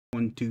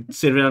One to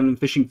Sit Around and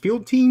Fishing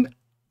Field Team,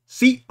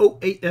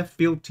 COAF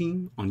Field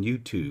Team on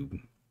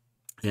YouTube.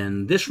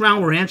 And this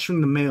round we're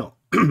answering the mail.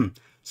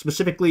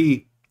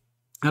 Specifically,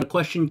 I had a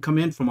question come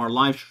in from our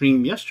live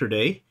stream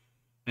yesterday,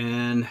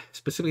 and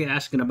specifically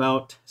asking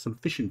about some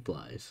fishing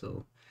flies.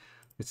 So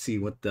let's see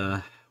what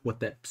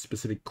that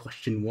specific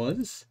question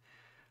was.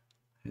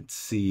 Let's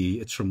see,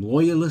 it's from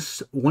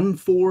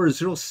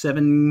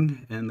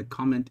Loyalist1407, and the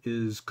comment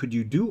is, could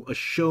you do a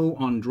show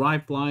on dry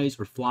flies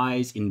or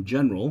flies in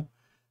general?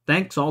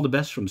 Thanks, all the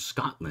best from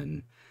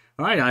Scotland.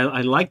 All right,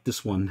 I like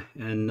this one,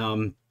 and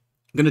I'm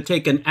going to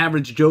take an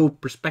average Joe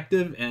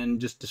perspective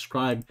and just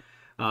describe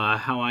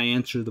how I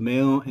answer the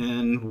mail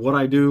and what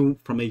I do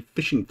from a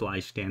fishing fly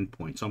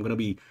standpoint. So I'm going to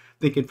be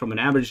thinking from an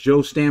average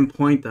Joe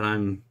standpoint that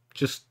I'm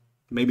just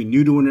maybe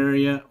new to an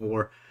area,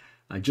 or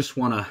I just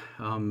want to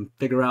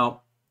figure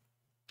out,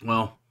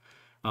 well,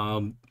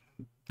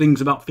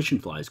 things about fishing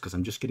flies because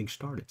I'm just getting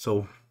started.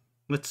 So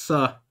let's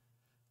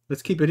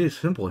keep it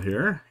simple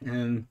here,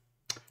 and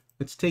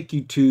let's take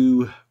you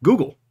to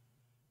Google,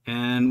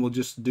 and we'll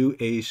just do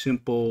a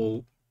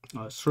simple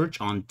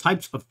search on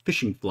types of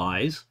fishing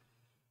flies.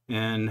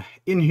 And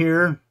in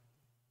here,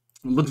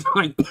 it looks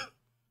like,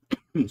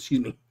 excuse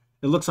me,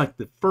 it looks like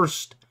the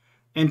first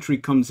entry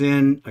comes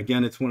in.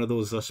 Again, it's one of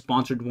those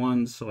sponsored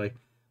ones, so I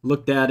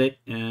looked at it,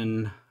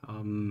 and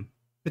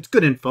it's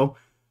good info,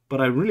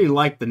 but I really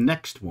like the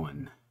next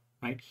one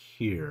right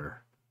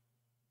here.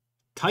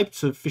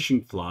 Types of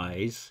fishing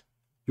flies,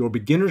 your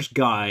beginner's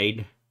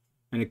guide,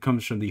 and it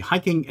comes from the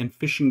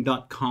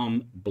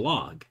hikingandfishing.com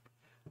blog.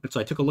 And so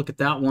I took a look at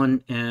that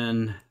one,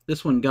 and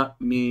this one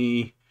got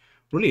me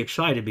really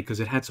excited because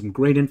it had some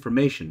great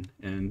information,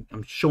 and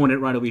I'm showing it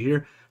right over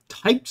here.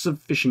 Types of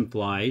fishing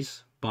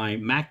flies by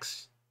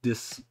Max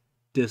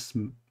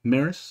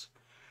Dismaris,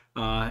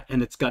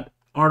 and it's got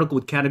article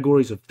with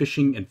categories of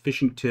fishing and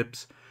fishing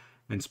tips,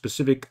 and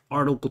specific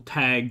article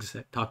tags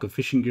that talk of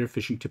fishing gear,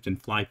 fishing tips,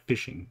 and fly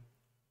fishing.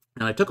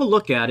 And I took a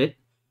look at it,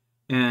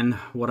 and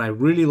what I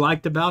really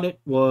liked about it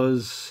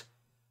was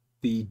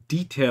the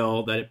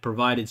detail that it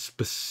provided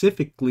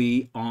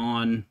specifically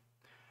on,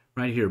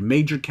 right here,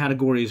 major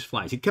categories of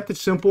flies. He kept it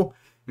simple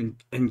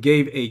and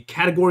gave a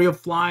category of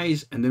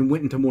flies and then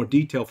went into more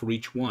detail for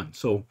each one.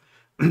 So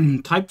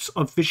types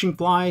of fishing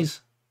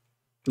flies,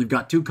 you've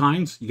got two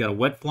kinds. You got a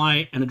wet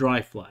fly and a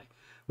dry fly.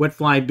 Wet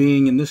fly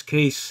being, in this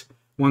case,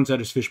 ones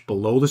that is fished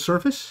below the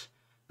surface,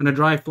 and a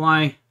dry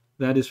fly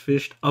that is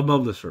fished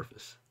above the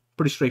surface.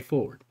 Pretty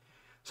straightforward.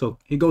 So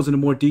he goes into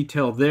more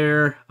detail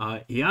there.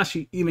 He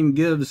actually even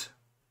gives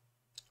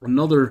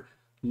another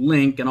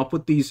link, and I'll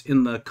put these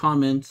in the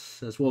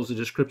comments as well as the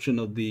description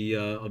of the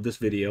of this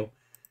video.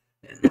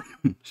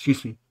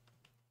 Excuse me.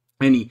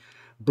 And he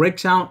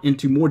breaks out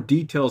into more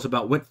details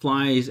about wet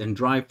flies and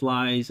dry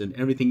flies and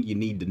everything you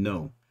need to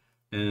know.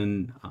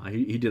 And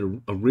he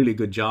did a really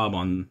good job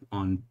on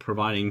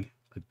providing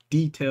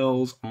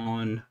details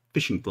on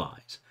fishing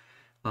flies,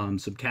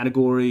 some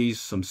categories,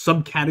 some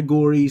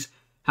subcategories,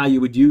 how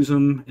you would use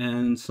them,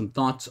 and some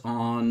thoughts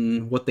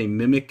on what they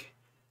mimic.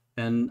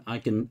 And I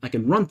can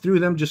run through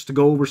them just to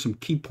go over some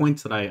key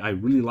points that I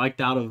really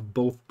liked out of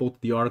both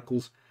the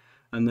articles,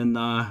 and then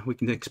we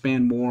can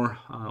expand more,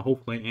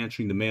 hopefully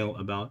answering the mail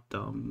about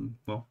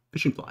well,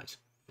 fishing flies.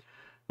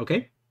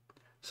 Okay,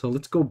 so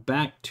let's go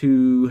back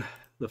to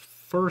the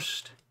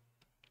first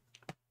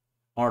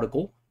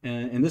article,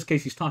 and in this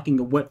case he's talking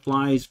of wet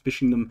flies,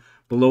 fishing them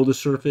below the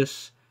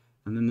surface,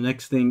 and then the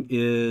next thing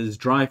is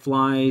dry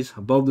flies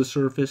above the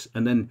surface.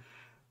 And then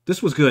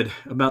this was good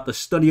about the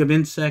study of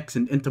insects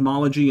and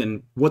entomology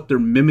and what they're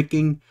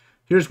mimicking.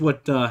 Here's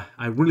what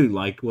I really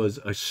liked, was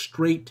a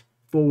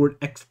straightforward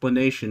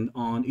explanation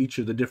on each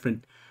of the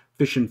different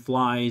fish and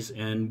flies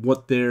and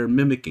what they're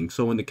mimicking.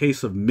 So in the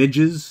case of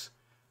midges,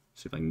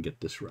 see if I can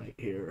get this right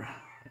here.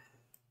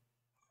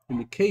 In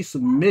the case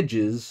of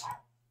midges,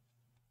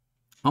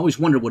 I always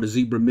wondered what a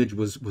zebra midge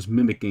was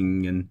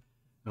mimicking, and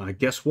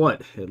guess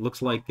what? It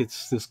looks like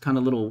it's this kind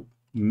of little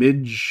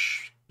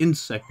midge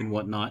insect and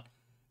whatnot.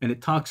 And it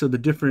talks of the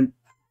different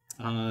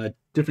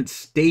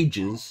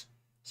stages.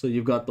 So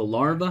you've got the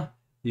larva,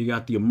 you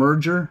got the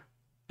emerger,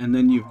 and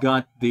then you've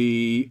got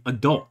the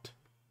adult.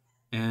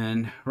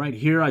 And right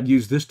here, I've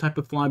used this type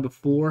of fly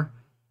before,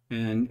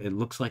 and it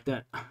looks like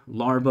that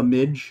larva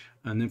midge.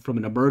 And then from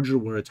an emerger,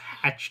 where it's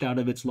hatched out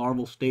of its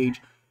larval stage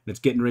and it's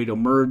getting ready to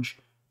emerge,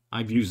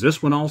 I've used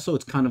this one also.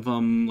 It's kind of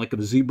like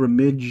a zebra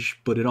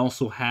midge, but it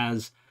also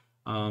has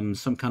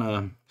some kind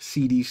of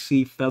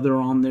CDC feather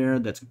on there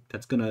that's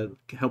gonna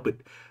help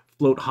it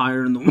float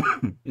higher in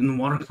the in the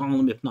water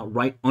column, if not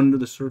right under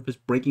the surface,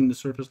 breaking the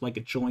surface like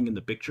it's showing in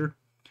the picture.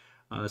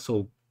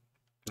 So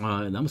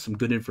that was some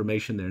good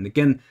information there. And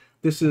again,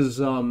 this is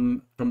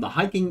from the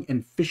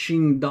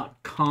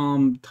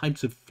hikingandfishing.com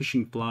types of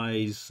fishing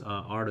flies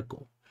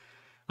article.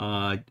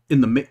 In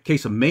the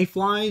case of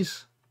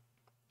mayflies,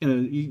 you know,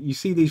 you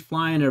see these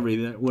flying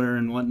everywhere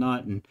and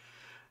whatnot, and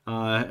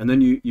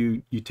then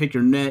you take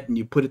your net and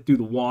you put it through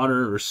the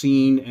water or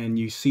seine, and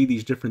you see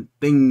these different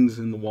things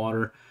in the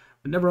water.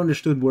 I never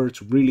understood what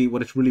it's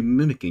really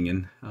mimicking.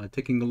 And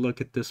taking a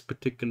look at this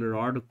particular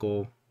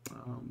article,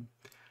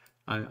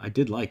 I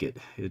did like it.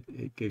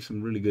 It gave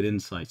some really good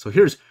insight. So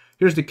here's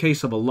the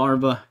case of a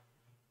larva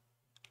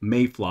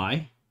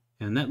mayfly,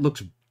 and that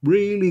looks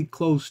really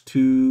close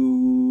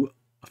to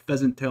a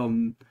pheasant tail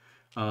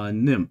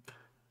nymph.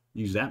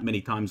 Use that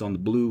many times on the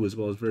Blue as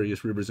well as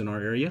various rivers in our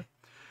area.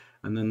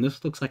 And then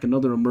this looks like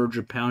another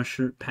emerger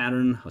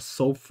pattern, a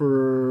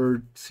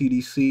sulfur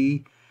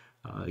CDC.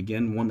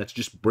 Again, one that's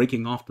just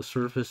breaking off the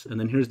surface. And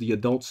then here's the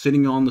adult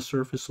sitting on the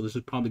surface. So this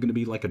is probably going to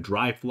be like a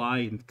dry fly,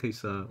 in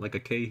case like a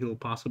Cahill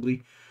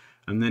possibly.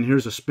 And then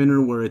here's a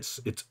spinner where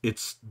it's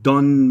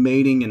done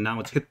mating and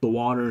now it's hit the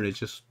water and it's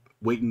just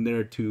waiting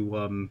there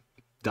to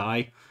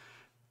die,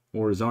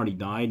 or has already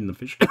died, and the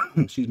fish,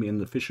 excuse me, and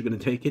the fish are going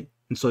to take it.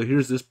 And so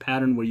here's this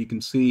pattern where you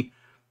can see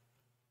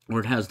where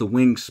it has the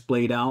wings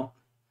splayed out,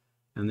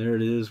 and there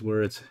it is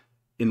where it's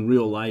in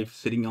real life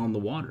sitting on the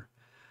water.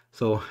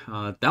 So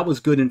that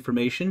was good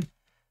information.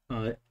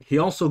 He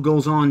also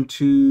goes on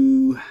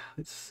to,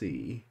 let's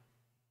see,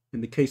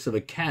 in the case of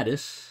a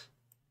caddis.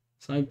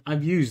 So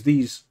I've used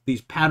these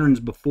patterns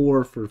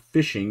before for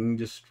fishing,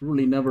 just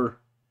really never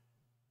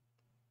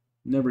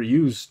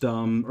used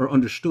or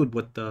understood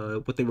what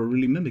they were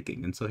really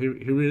mimicking. And so here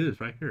it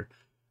is right here.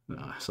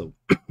 So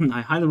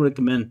I highly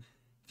recommend,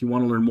 if you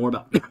want to learn more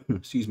about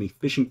excuse me,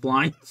 fishing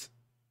flies,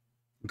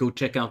 go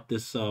check out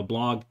this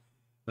blog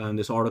and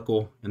this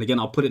article. And again,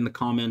 I'll put it in the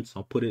comments,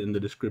 I'll put it in the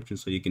description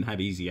so you can have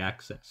easy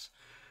access.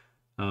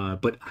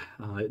 But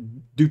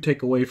do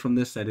take away from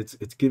this that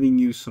it's giving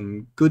you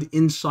some good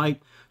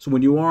insight. So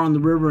when you are on the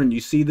river and you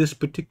see this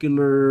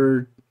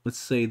particular, let's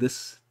say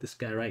this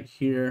guy right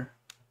here,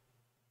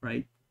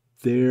 right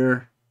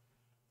there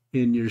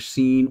in your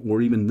scene,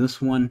 or even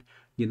this one,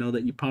 you know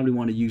that you probably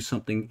want to use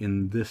something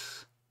in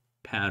this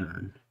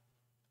pattern.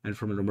 And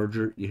from an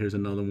emerger, here's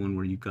another one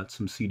where you've got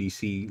some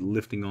CDC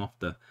lifting off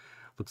the,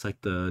 looks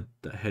like the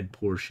head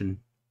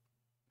portion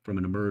from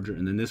an emerger.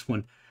 And then this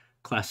one,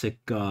 classic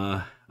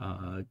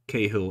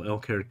Cahill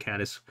elk-haired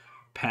caddis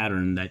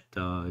pattern that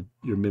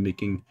you're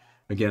mimicking.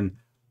 Again,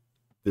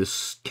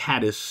 this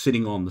caddis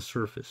sitting on the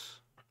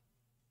surface.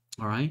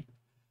 All right,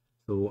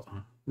 so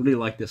really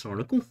like this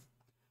article.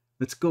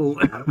 Let's go.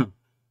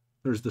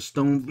 There's the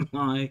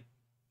stonefly.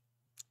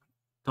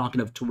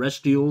 Talking of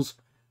terrestrials.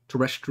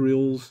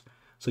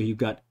 So you've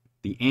got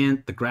the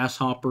ant, the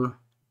grasshopper,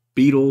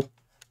 beetle.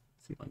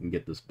 Let's see if I can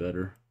get this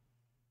better.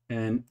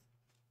 And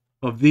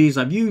of these,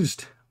 I've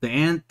used the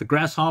ant, the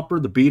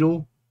grasshopper, the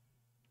beetle,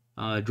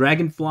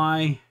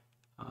 dragonfly,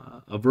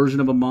 a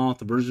version of a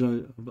moth, a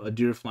version of a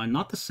deer fly,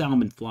 not the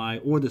salmon fly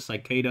or the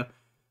cicada.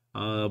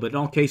 But in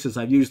all cases,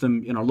 I've used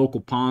them in our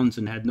local ponds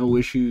and had no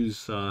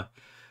issues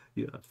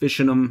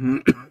fishing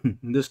them.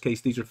 In this case,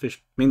 these are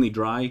fish mainly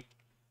dry,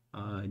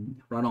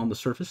 right on the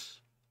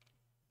surface.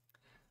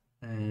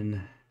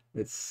 And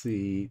let's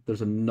see,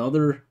 there's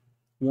another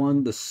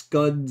one, the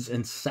scuds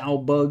and sow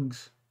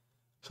bugs.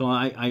 So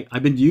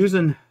I've been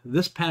using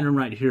this pattern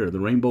right here, the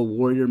Rainbow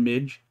Warrior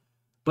Midge,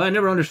 but I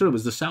never understood it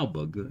was the sow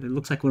bug. It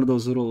looks like one of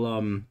those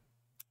little,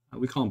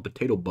 we call them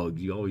potato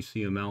bugs. You always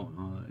see them out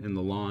in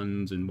the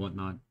lawns and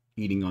whatnot,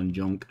 eating on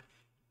junk.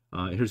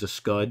 Here's a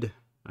scud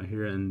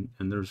here, and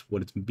there's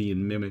what it's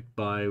being mimicked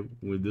by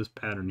with this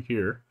pattern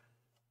here,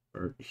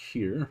 or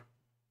here.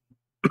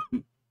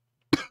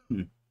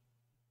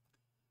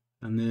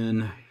 And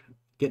then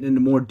getting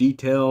into more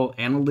detail,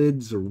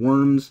 annelids or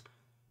worms.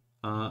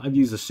 I've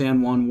used a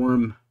San Juan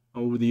worm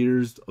over the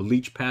years, a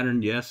leech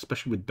pattern, yes,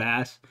 especially with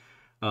bass.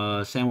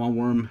 San Juan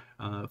worm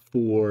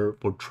for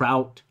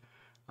trout,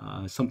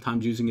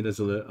 sometimes using it as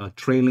a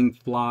trailing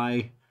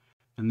fly.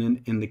 And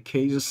then in the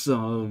case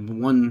of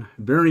one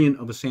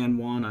variant of a San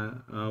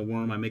Juan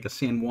worm, I make a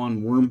San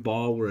Juan worm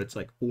ball where it's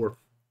like 4 or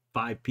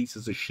 5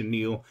 pieces of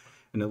chenille,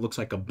 and it looks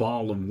like a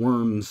ball of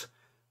worms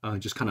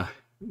just kind of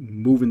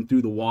moving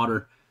through the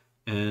water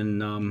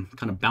and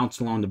kind of bounce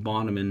along the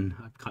bottom. And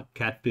I've caught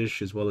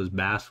catfish as well as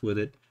bass with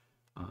it.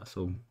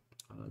 So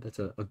that's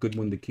a good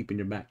one to keep in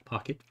your back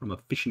pocket from a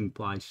fishing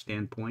fly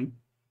standpoint.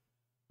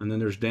 And then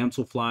there's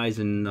damselflies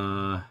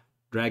and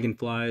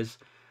dragonflies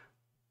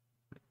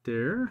right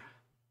there,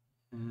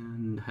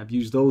 and have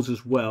used those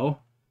as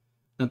well.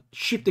 Now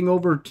shifting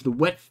over to the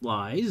wet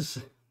flies,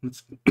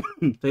 let's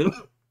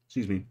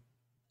excuse me,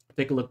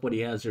 take a look what he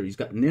has here. He's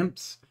got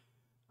nymphs,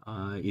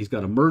 he's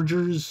got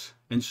emergers,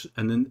 and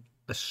then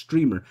a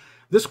streamer.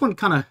 This one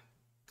kind of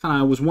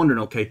I was wondering,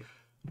 okay,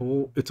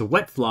 well, it's a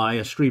wet fly,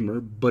 a streamer,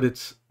 but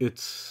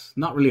it's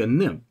not really a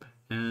nymph.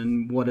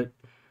 And what it,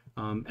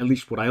 at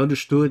least what I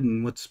understood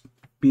and what's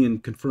being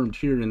confirmed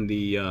here in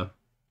the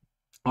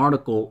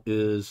article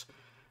is,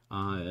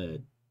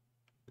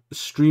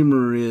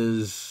 streamer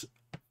is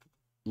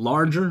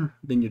larger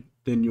than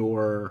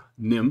your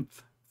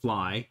nymph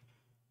fly,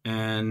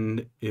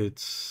 and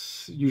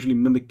it's usually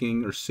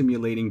mimicking or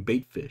simulating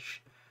bait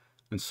fish.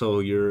 And so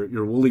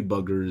your woolly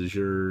buggers,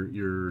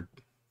 your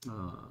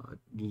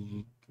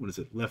what is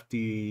it,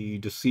 lefty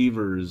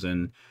deceivers,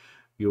 and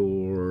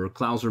your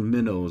clouser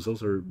minnows,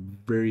 those are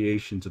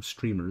variations of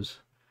streamers.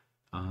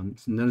 And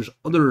there's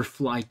other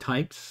fly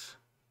types.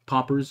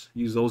 Poppers,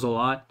 use those a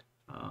lot.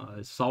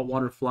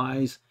 Saltwater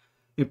flies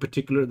in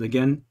particular.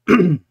 Again,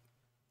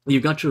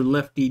 you've got your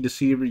lefty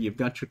deceiver, you've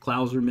got your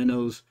Clouser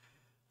minnows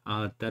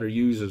that are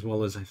used, as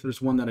well as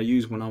there's one that I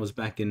used when I was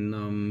back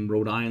in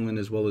Rhode Island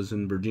as well as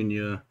in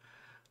Virginia,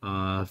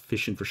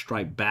 fishing for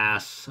striped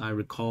bass. I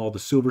recall the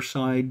silver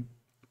side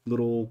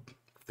little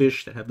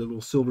fish that have the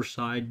little silver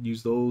side,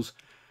 use those.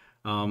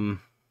 And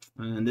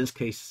in this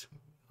case,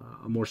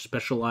 a more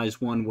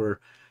specialized one where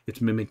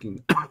it's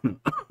mimicking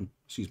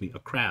excuse me, a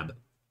crab.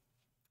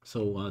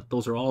 So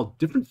those are all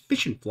different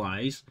fishing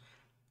flies,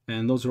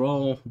 and those are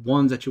all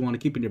ones that you want to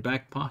keep in your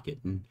back pocket.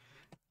 And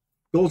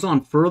goes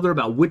on further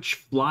about which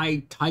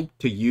fly type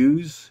to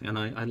use, and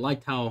I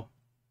liked how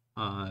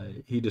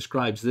he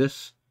describes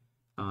this.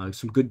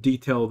 Some good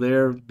detail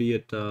there, be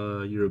it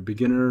you're a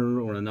beginner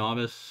or a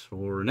novice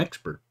or an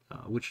expert.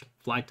 Which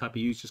fly type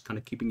you use, just kind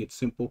of keeping it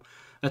simple.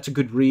 That's a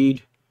good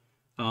read.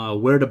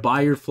 Where to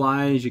buy your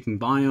flies, you can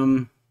buy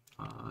them.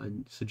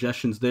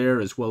 Suggestions there,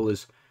 as well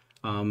as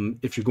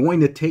if you're going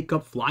to take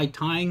up fly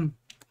tying.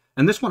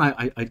 And this one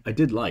I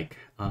did like.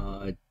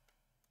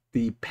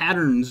 The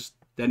patterns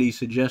that he's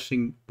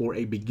suggesting for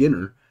a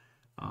beginner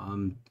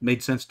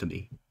made sense to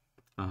me.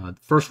 The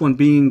first one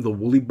being the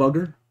woolly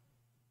bugger.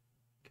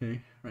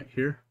 Okay, right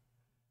here.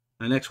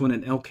 The next one,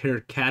 an elk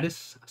hair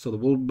caddis. So the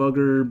woolly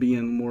bugger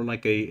being more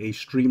like a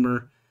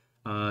streamer.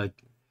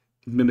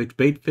 Mimics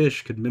bait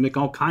fish, could mimic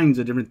all kinds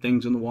of different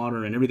things in the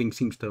water, and everything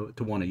seems to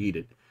want to eat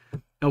it.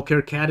 Elk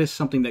hair caddis,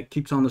 something that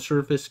keeps on the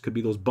surface, could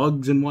be those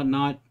bugs and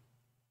whatnot.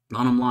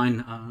 Bottom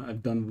line,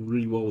 I've done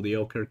really well with the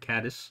elk hair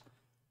caddis.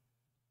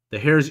 The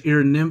hare's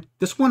ear nymph.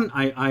 This one,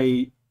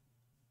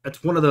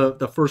 that's one of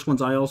the first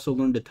ones I also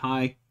learned to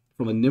tie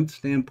from a nymph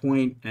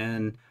standpoint,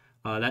 and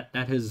that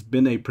has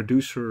been a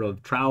producer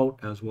of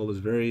trout as well as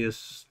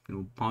various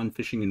pond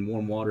fishing in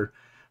warm water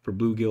for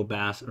bluegill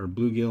bass or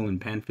bluegill and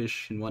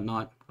panfish and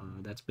whatnot.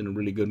 That's been a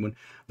really good one.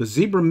 The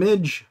zebra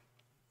midge,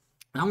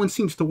 that one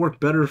seems to work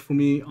better for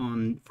me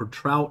for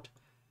trout,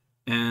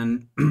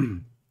 and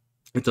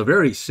it's a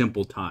very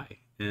simple tie.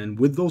 And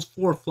with those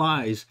 4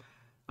 flies,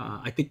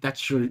 I think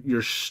that's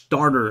your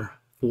starter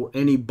for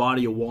any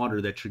body of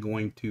water that you're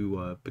going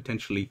to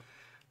potentially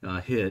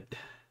hit.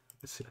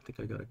 Let's see, I think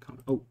I got a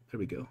comment. Oh, there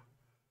we go.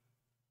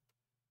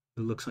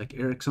 It looks like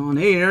Eric's on.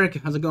 Hey, Eric,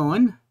 how's it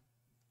going?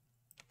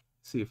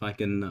 Let's see if I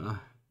can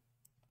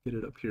get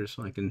it up here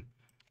so I can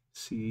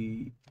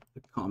see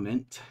the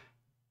comment.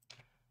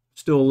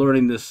 Still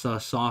learning this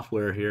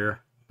software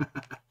here.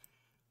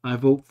 I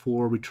vote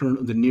for return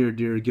of the near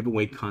deer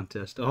giveaway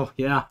contest. Oh,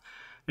 yeah.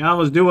 Yeah, I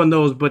was doing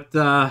those, but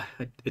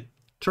it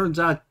turns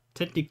out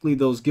technically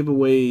those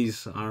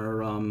giveaways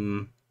are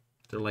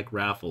they're like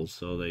raffles,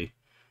 so they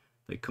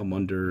come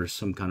under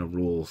some kind of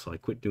rule. So I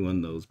quit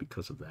doing those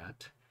because of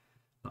that.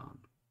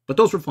 But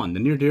those were fun. The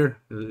near deer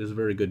is a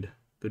very good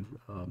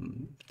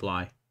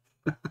fly.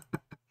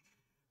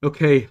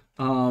 Okay,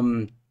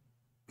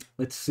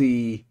 let's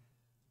see.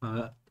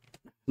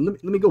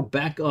 Let me go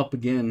back up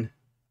again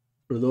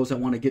for those that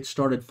want to get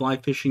started fly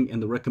fishing,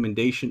 and the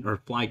recommendation, or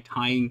fly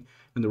tying,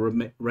 and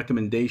the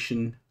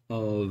recommendation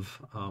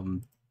of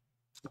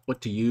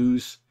what to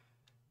use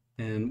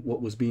and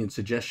what was being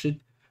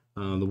suggested.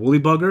 The woolly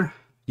bugger,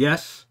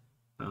 yes,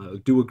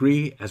 do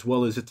agree, as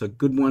well as it's a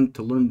good one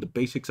to learn the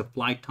basics of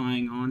fly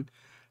tying on.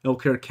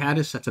 Elk hair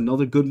caddis, that's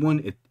another good one.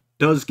 It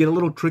does get a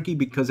little tricky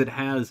because it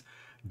has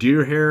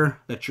deer hair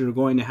that you're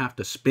going to have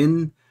to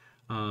spin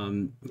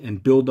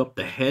and build up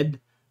the head.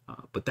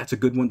 But that's a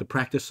good one to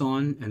practice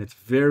on, and it's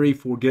very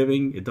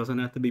forgiving. It doesn't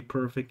have to be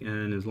perfect,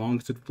 and as long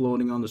as it's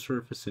floating on the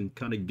surface and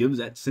kind of gives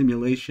that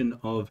simulation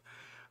of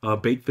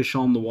bait fish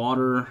on the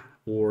water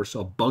or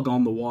a bug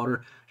on the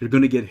water, you're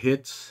going to get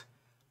hits.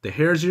 The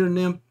hare's ear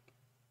nymph,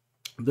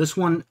 this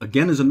one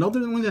again is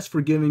another one that's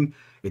forgiving.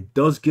 It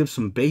does give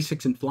some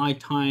basics in fly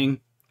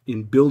tying,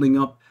 in building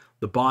up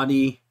the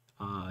body,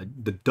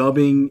 the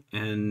dubbing,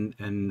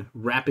 and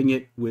wrapping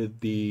it with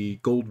the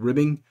gold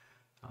ribbing.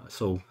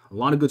 So a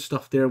lot of good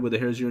stuff there with the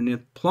hare's ear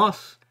nymph.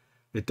 Plus,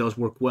 it does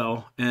work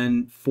well.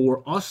 And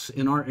for us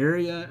in our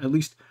area, at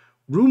least,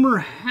 rumor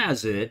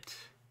has it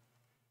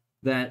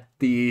that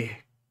the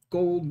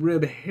gold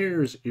rib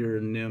hare's ear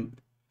nymph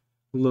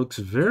looks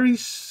very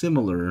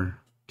similar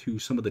to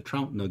some of the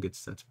trout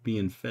nuggets that's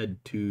being fed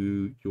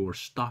to your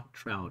stock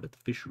trout at the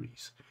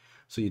fisheries.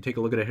 So you take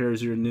a look at a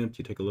hare's ear nymph,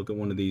 you take a look at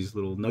one of these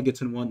little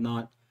nuggets and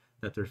whatnot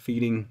that they're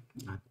feeding.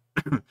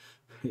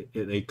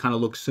 They kind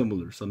of look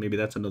similar, so maybe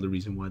that's another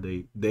reason why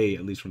they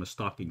at least from a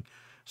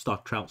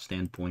stock trout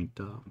standpoint,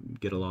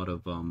 get a lot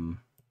of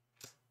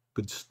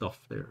good stuff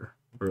there,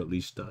 or at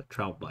least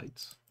trout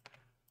bites.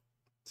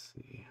 Let's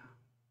see,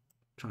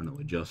 I'm trying to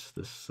adjust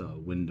this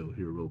window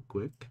here real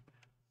quick.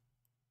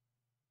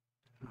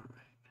 All right.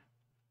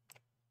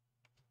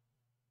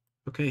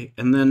 Okay,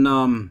 and then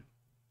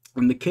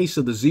in the case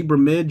of the zebra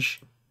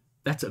midge,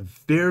 that's a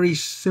very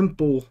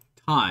simple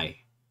tie.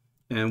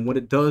 And what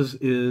it does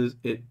is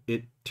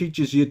it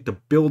teaches you to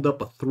build up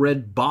a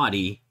thread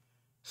body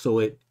so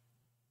it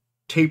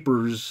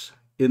tapers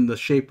in the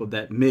shape of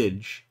that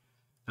midge,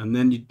 and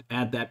then you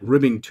add that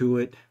ribbing to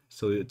it.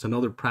 So it's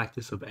another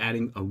practice of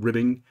adding a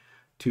ribbing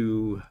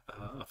to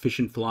a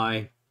fishing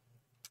fly,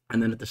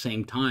 and then at the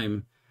same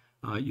time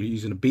you're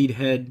using a bead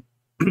head,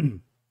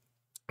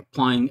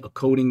 applying a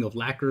coating of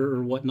lacquer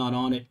or whatnot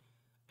on it,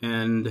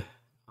 and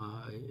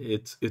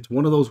it's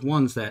one of those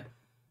ones that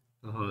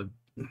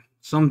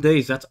some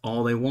days that's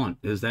all they want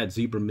is that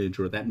zebra midge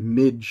or that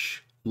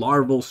midge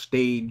larval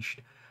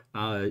staged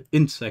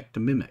insect to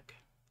mimic.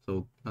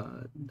 So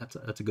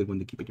that's a good one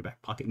to keep in your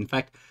back pocket. In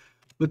fact,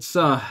 let's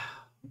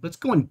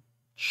go and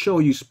show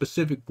you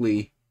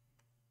specifically,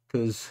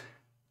 because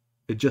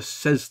it just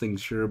says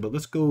things here. But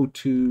let's go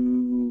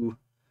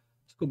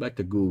back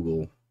to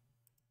Google.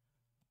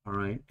 All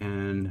right,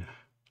 and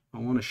I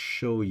want to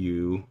show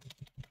you,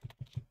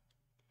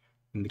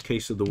 in the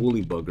case of the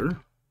woolly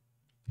bugger,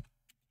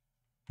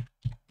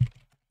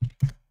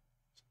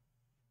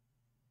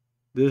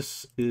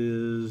 this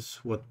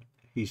is what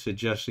he's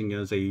suggesting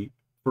as a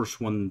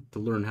first one to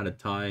learn how to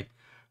tie.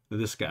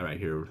 This guy right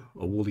here,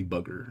 a woolly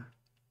bugger.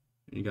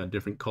 You got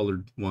different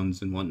colored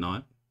ones and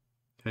whatnot.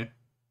 Okay.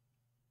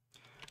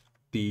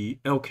 The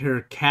elk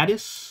hair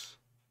caddis.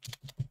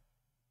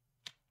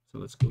 So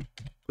let's go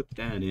put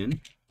that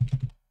in.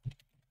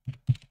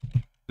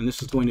 And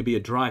this is going to be a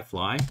dry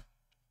fly.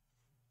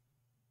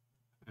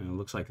 And it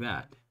looks like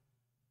that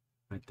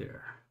right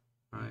there.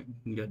 All right,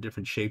 you got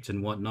different shapes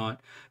and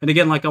whatnot. And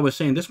again, like I was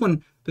saying, this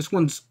one's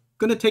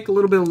going to take a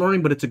little bit of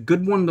learning, but it's a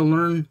good one to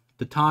learn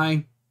to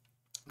tie,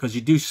 because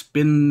you do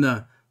spin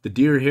the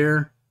deer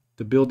hair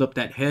to build up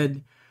that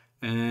head,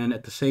 and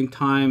at the same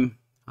time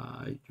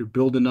you're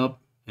building up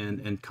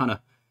and kind of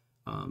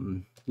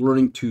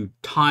learning to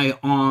tie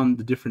on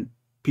the different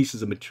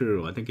pieces of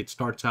material. I think it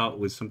starts out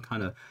with some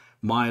kind of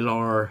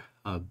mylar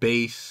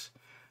base,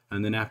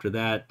 and then after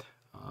that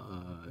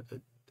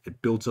it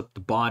builds up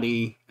the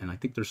body, and I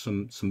think there's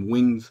some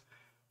wings,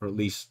 or at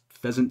least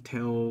pheasant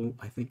tail,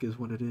 I think is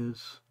what it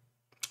is.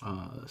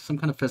 Some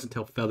kind of pheasant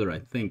tail feather, I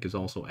think, is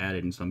also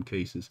added in some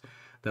cases.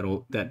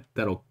 That'll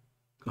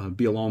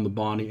be along the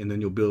body, and then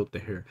you'll build up the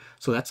hair.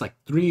 So that's like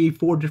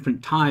 3-4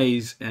 different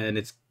ties, and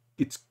it's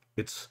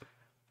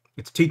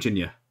teaching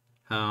you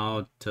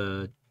how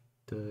to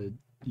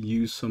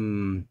use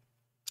some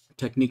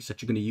techniques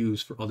that you're going to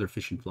use for other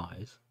fishing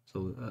flies.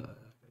 So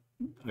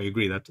I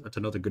agree, that's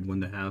another good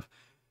one to have.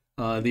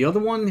 The other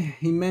one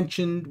he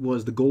mentioned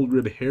was the gold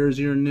rib hare's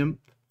ear nymph.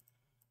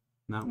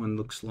 That one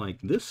looks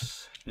like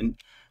this, and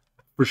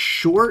for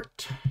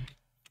short,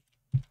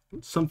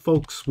 some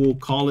folks will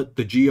call it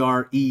the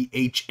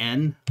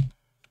GREHN,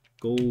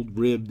 gold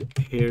ribbed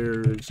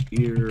hare's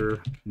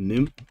ear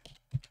nymph.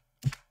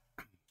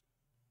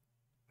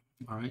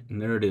 All right,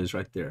 and there it is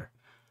right there.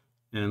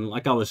 And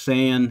like I was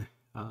saying,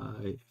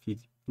 if you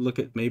look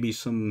at maybe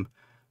some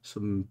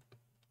foods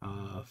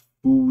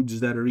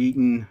that are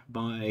eaten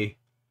by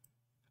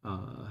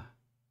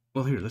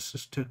well, here, let's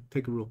just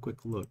take a real quick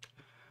look.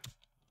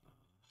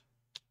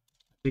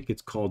 I think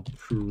it's called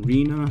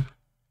Purina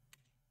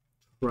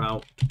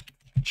Trout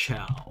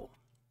Chow.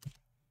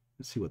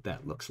 Let's see what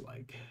that looks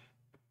like.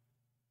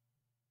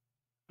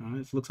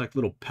 It looks like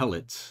little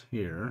pellets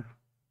here.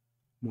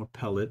 More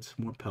pellets,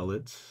 more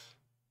pellets.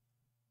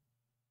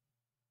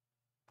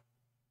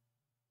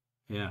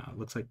 Yeah, it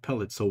looks like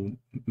pellets. So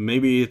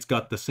maybe it's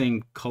got the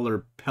same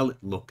color pellet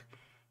look,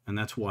 and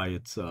that's why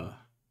it's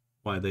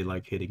why they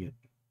like hitting it.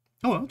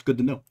 Oh, well, it's good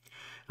to know.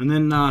 And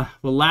then the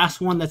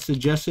last one that's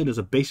suggested is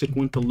a basic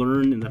one to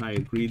learn, and that I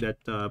agree that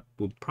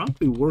will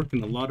probably work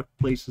in a lot of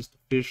places to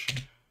fish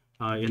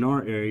in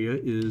our area,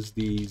 is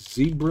the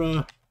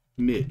zebra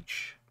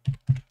midge.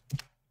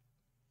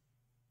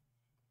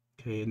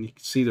 Okay, and you can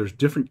see there's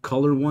different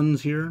color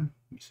ones here.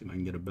 Let me see if I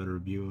can get a better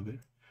view of it.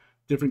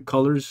 Different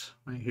colors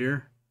right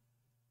here.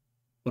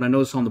 What I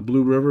notice on the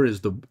Blue River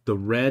is the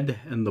red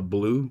and the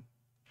blue,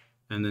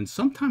 and then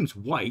sometimes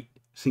white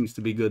seems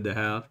to be good to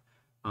have,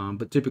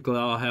 but typically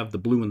I'll have the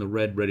blue and the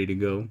red ready to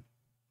go.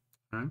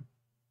 All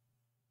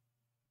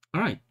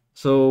right,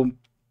 so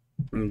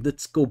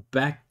let's go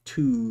back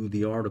to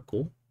the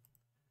article.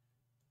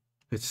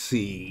 Let's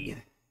see.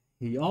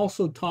 He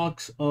also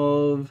talks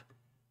of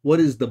what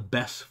is the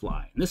best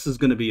fly. And this is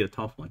going to be a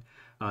tough one.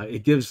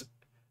 It gives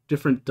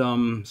different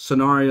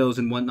scenarios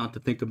and whatnot to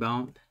think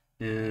about.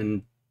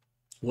 And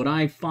what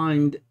I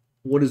find,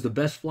 what is the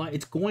best fly,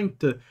 it's going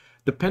to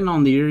depend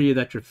on the area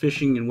that you're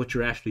fishing and what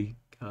you're actually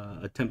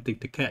attempting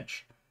to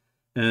catch.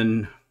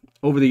 And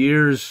over the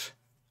years,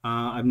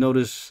 I've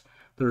noticed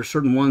there are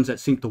certain ones that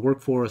seem to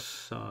work for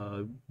us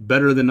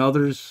better than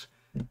others.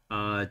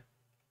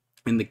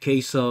 In the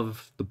case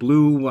of the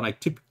blue, what I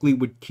typically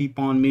would keep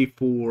on me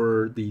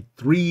for the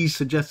 3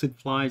 suggested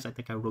flies, I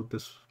think I wrote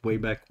this way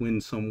back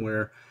when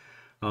somewhere.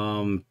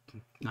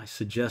 I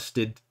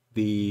suggested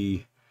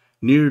the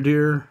near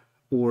deer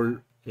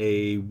or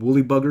a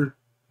woolly bugger,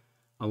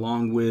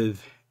 along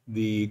with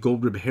the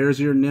gold rib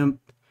hare's ear nymph,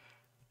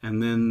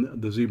 and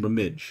then the zebra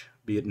midge,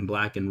 be it in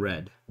black and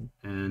red.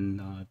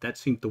 And that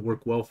seemed to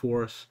work well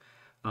for us.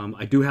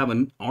 I do have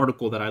an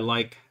article that I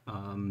like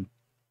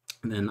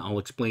and then I'll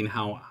explain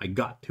how I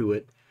got to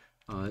it,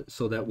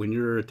 so that when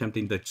you're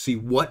attempting to see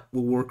what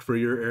will work for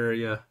your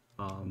area,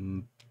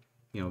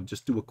 you know,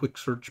 just do a quick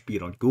search, be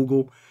it on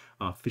Google,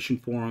 fishing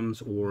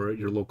forums, or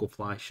your local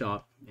fly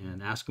shop,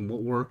 and ask them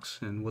what works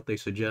and what they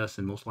suggest.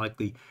 And most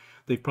likely,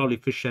 they've probably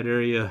fished that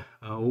area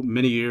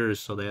many years,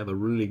 so they have a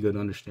really good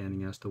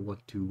understanding as to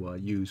what to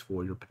use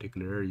for your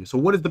particular area. So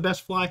what is the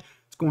best fly?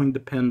 It's going to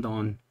depend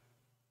on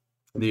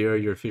the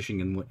area you're fishing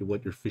and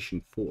what you're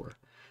fishing for.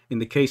 In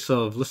the case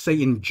of, let's say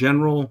in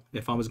general,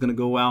 if I was going to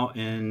go out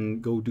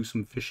and go do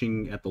some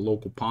fishing at the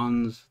local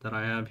ponds that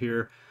I have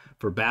here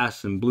for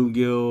bass and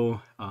bluegill,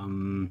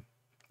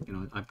 you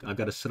know, I've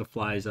got a set of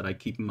flies that I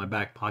keep in my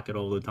back pocket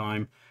all the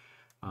time,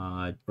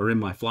 or in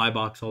my fly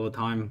box all the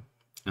time.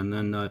 And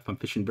then if I'm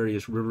fishing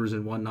various rivers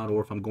and whatnot,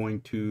 or if I'm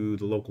going to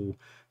the local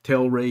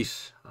tail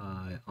race,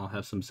 I'll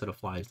have some set of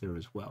flies there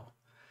as well.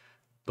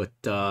 But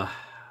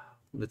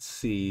let's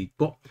see.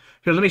 Well,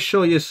 here, let me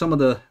show you some of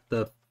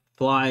the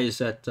flies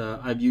that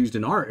I've used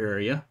in our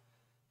area,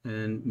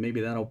 and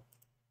maybe that'll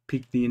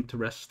pique the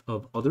interest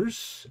of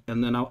others.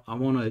 And then I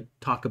want to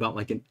talk about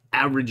like an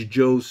average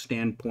Joe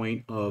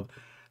standpoint of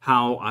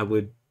how I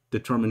would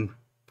determine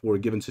for a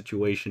given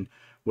situation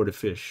where to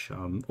fish.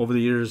 Over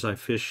the years, I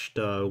fished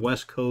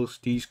West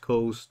Coast, East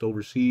Coast,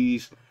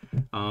 overseas,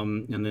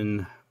 and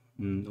then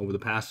over the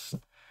past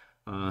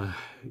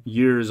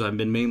years, I've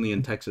been mainly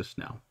in Texas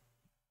now.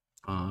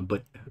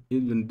 But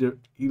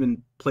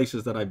even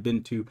places that I've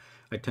been to,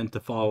 I tend to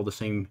follow the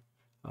same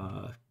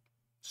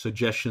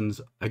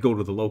suggestions. I go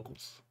to the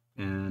locals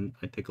and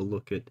I take a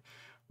look at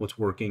what's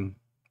working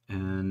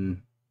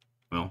and,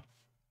 well,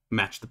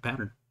 match the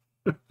pattern.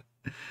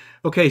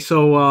 Okay,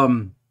 so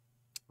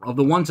of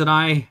the ones that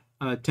I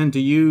tend to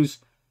use,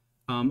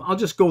 I'll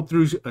just go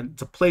through.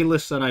 It's a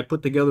playlist that I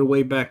put together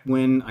way back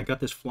when. I got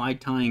this fly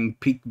tying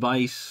peak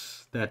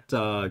vise that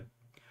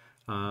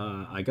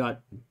I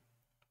got.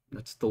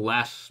 That's the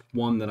last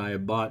one that I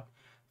have bought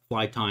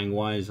fly tying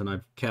wise, and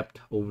I've kept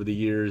over the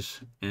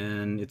years,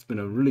 and it's been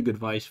a really good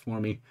vise for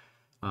me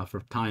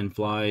for tying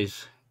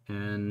flies.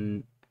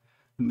 And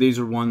these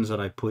are ones that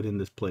I put in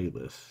this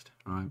playlist.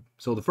 All right,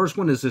 so the first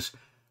one is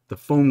the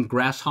foam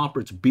grasshopper.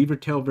 It's a beaver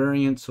tail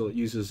variant, so it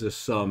uses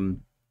this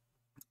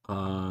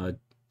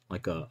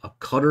like a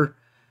cutter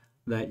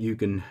that you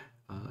can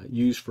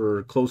use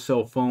for closed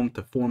cell foam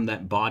to form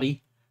that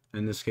body.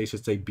 In this case,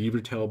 it's a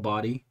beaver tail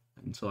body.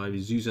 And so I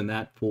was using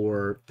that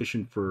for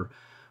fishing for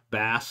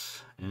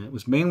bass, and it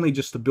was mainly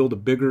just to build a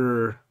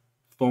bigger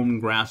foam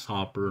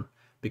grasshopper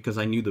because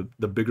I knew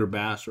the bigger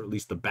bass, or at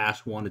least the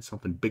bass, wanted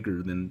something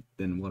bigger than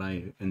what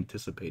I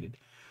anticipated.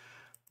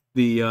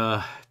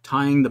 The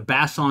tying the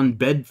bass on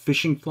bed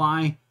fishing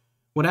fly.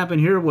 What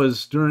happened here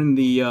was during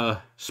the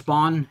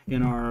spawn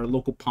in our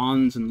local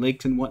ponds and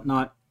lakes and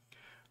whatnot,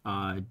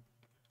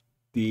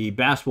 the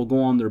bass will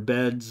go on their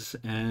beds,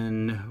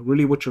 and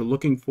really what you're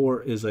looking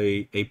for is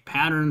a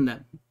pattern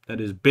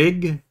that is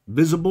big,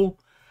 visible,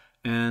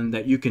 and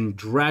that you can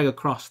drag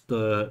across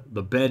the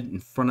bed in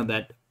front of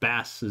that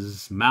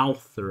bass's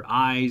mouth or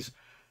eyes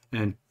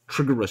and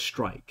trigger a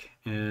strike.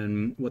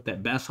 And what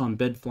that bass on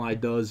bed fly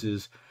does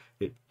is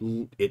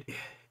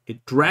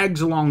it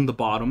drags along the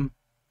bottom,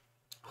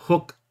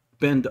 hook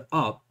bend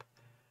up,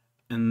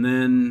 and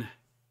then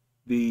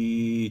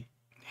the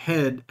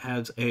head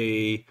has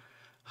a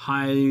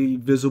high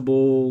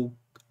visible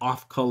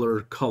off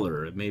color.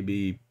 It may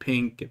be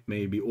pink, it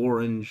may be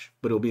orange,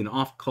 but it'll be an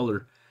off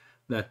color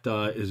that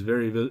is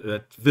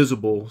that's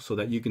visible, so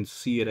that you can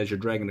see it as you're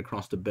dragging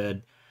across the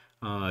bed.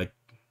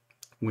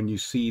 When you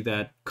see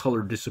that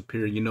color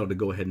disappear, you know to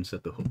go ahead and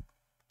set the hook.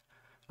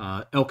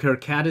 Elk hair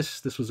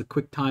caddis. This was a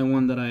quick tie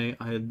one that I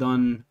had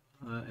done,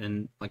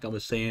 and like I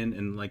was saying,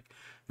 and like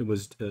it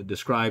was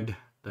described,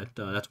 that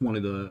that's one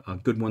of the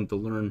good ones to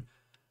learn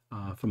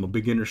from a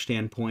beginner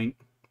standpoint.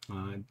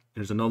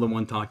 There's another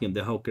one talking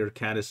the elk hair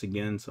caddis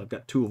again, so I've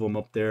got two of them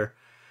up there.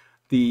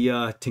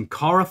 The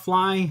Tinkara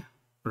fly,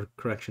 or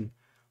correction,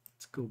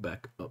 let's go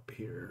back up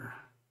here.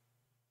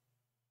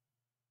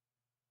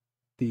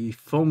 The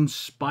foam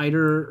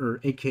spider, or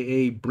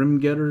aka brim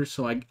getter.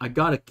 So I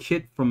got a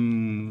kit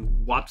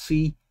from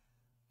Wapsi,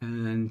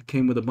 and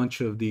came with a bunch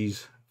of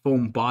these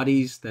foam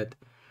bodies that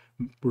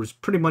was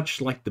pretty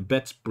much like the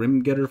Betts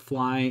brim getter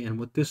fly. And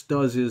what this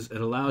does is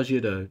it allows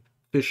you to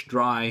fish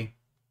dry,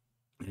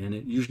 and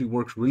it usually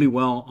works really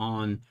well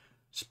on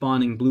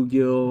spawning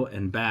bluegill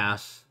and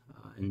bass,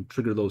 and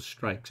trigger those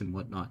strikes and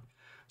whatnot.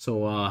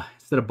 So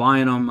instead of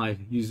buying them, I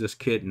use this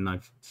kit, and I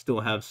still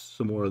have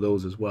some more of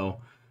those as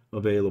well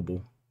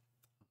available.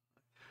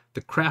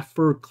 The craft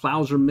fur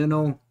clouser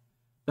minnow.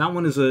 That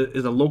one is a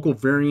local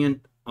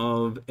variant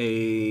of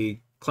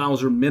a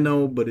clouser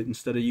minnow, but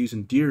instead of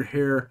using deer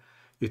hair,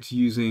 it's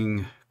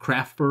using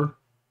craft fur,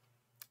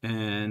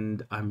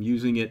 and I'm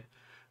using it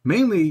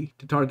mainly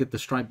to target the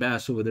striped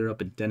bass over there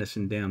up at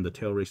Denison Dam, the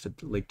tail race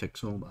at Lake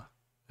Texoma.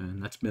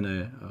 And that's been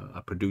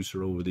a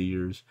producer over the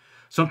years.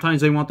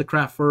 Sometimes they want the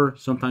craft fur,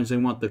 sometimes they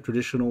want the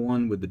traditional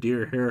one with the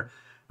deer hair.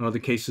 In other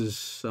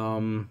cases,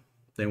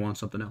 they want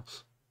something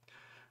else.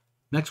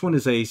 Next one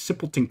is a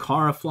simple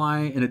tenkara fly,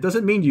 and it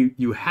doesn't mean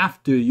you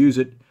have to use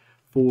it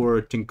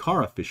for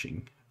tenkara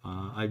fishing.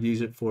 I've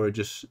used it for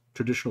just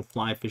traditional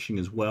fly fishing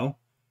as well.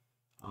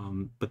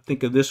 But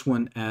think of this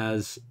one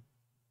as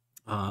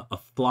a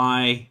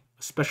fly,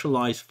 a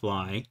specialized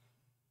fly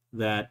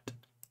that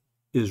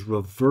is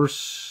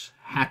reverse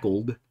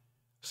hackled,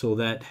 so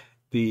that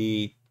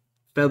the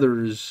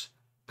feathers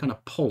kind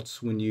of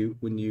pulse when you're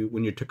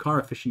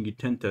tenkara fishing. You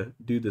tend to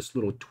do this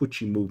little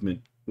twitchy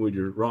movement with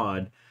your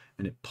rod,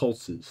 and it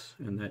pulses,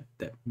 and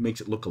that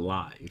makes it look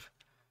alive.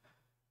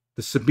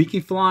 The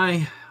sabiki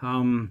fly,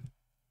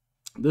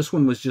 this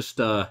one was just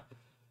I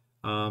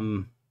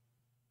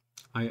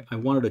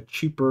wanted a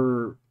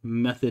cheaper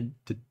method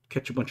to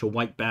catch a bunch of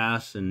white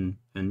bass and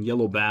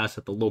yellow bass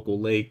at the local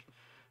lake,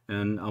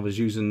 and I was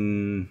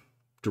using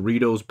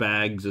Doritos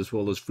bags as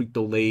well as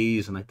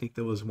Frito-Lays, and I think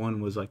there was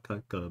one was like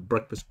a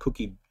breakfast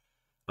cookie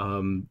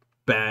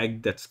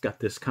bag that's got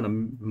this kind of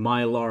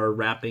mylar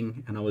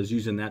wrapping, and I was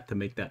using that to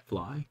make that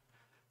fly,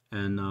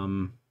 and I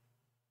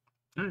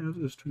don't know, it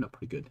was turned out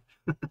pretty good.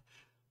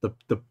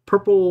 The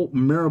purple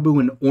marabou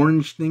and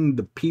orange thing,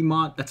 the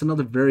Piedmont, that's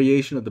another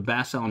variation of the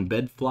bass on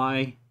bed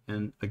fly,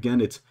 and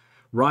again, it's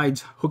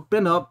rides hook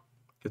bent up.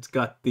 It's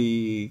got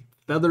the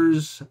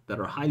feathers that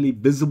are highly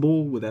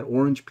visible with that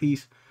orange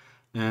piece,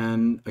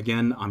 and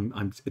again,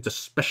 it's a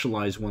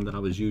specialized one that I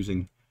was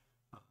using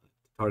to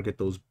target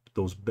those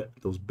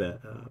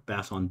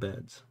bass on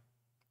beds.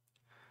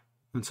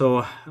 And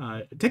so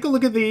take a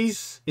look at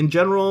these. In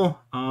general,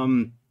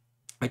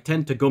 I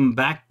tend to go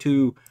back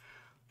to,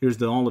 here's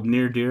the olive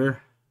near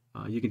deer.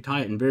 You can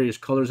tie it in various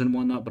colors and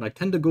whatnot, but I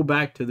tend to go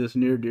back to this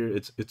near deer.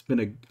 It's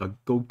been a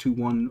go-to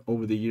one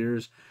over the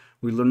years.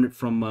 We learned it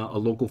from a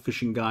local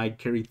fishing guide,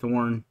 Kerry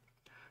Thorne,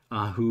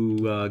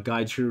 who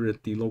guides here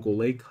at the local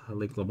lake,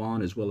 Lake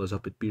Lavon, as well as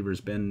up at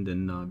Beaver's Bend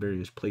and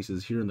various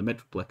places here in the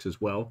Metroplex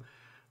as well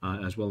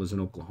as in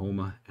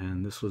Oklahoma.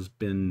 And this has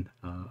been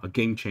a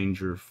game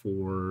changer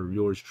for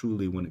yours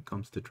truly when it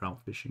comes to trout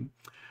fishing.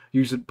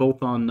 Use it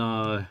both on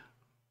the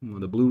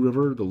Blue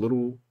River, the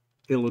Little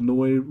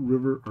Illinois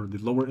River, or the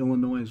Lower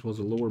Illinois, as well as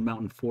the Lower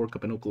Mountain Fork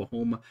up in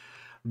Oklahoma,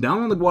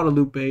 down on the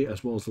Guadalupe,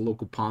 as well as the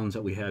local ponds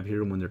that we have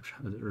here when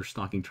they're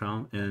stocking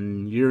trout.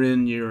 And year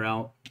in, year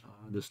out,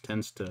 this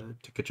tends to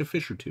catch a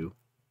fish or two.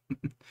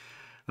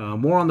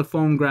 More on the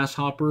foam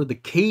grasshopper, the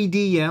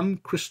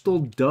KDM Crystal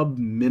Dub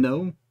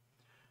Minnow.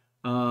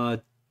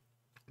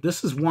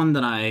 This is one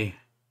that I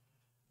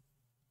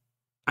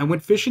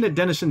went fishing at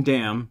Denison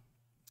Dam,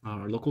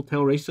 our local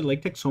tail race at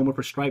Lake Texoma,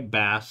 for striped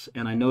bass,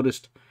 and I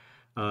noticed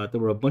there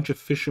were a bunch of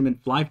fishermen,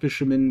 fly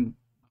fishermen,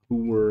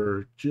 who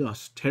were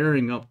just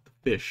tearing up the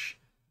fish,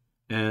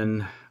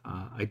 and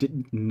I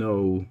didn't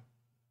know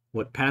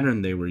what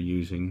pattern they were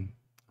using,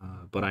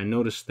 but I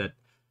noticed that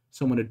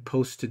someone had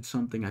posted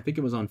something, I think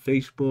it was on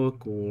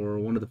Facebook or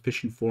one of the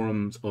fishing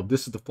forums, of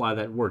this is the fly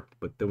that worked,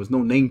 but there was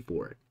no name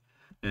for it.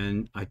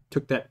 And I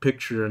took that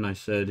picture and I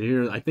said,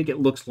 here, I think it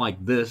looks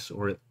like this,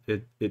 or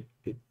it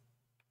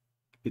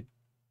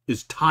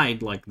is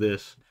tied like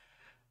this.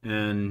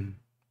 And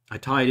I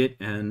tied it,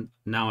 and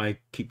now I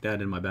keep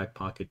that in my back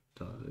pocket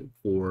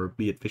for,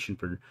 be it fishing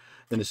for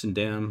Denison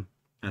Dam,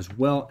 as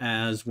well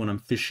as when I'm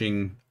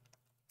fishing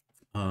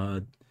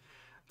the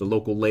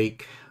local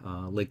lake,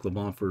 Lake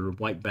Lavon, for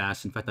white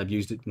bass. In fact, I've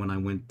used it when I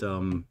went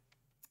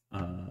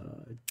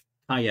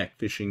kayak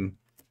fishing.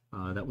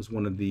 That was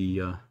one of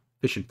the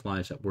fishing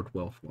flies that worked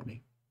well for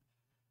me.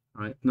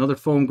 All right, another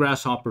foam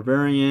grasshopper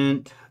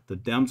variant, the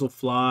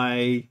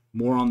damselfly,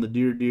 more on the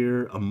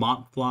deer, a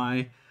mock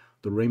fly,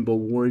 the rainbow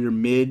warrior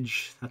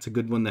midge. That's a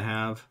good one to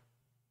have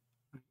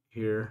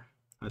here.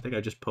 I think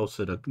I just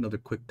posted another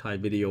quick tie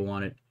video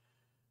on it.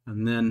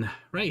 And then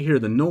right here,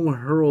 the no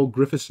hurl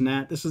Griffiths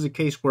gnat. This is a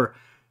case where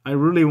I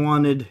really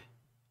wanted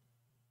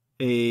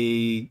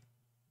a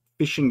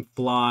fishing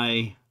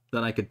fly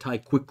that I could tie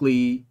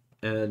quickly,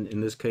 and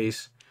in this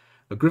case,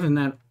 a Griffith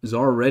gnat is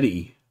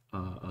already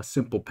a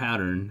simple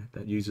pattern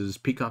that uses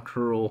peacock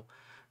hurl,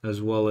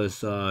 as well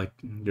as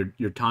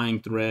your tying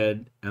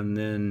thread, and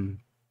then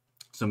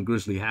some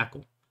grizzly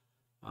hackle.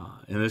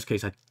 In this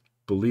case, I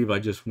believe I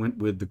just went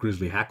with the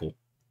grizzly hackle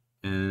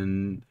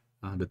and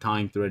the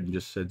tying thread, and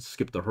just said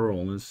skip the hurl,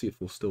 and let's see if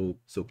we'll still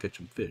catch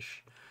some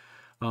fish.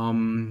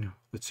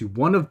 Let's see,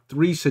 1 of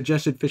 3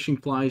 suggested fishing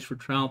flies for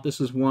trout. This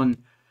is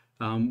one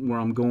where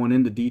I'm going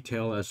into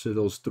detail as to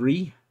those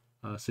 3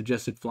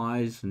 suggested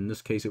flies. In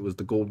this case, it was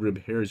the gold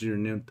rib hare's ear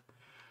nymph,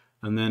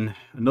 and then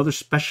another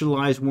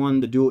specialized one,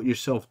 the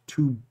do-it-yourself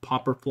tube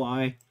popper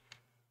fly.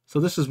 So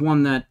this is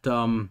one that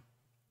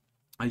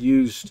I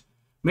used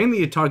mainly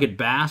to target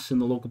bass in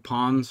the local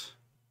ponds,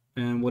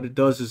 and what it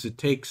does is it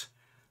takes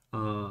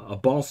a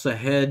balsa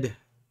head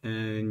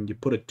and you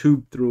put a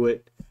tube through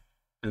it,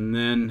 and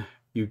then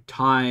you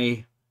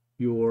tie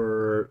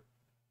your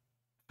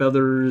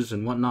feathers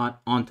and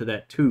whatnot onto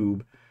that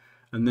tube,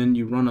 and then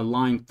you run a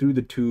line through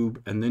the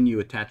tube, and then you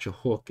attach a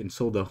hook. And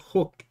so the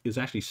hook is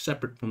actually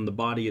separate from the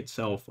body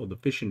itself of the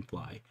fishing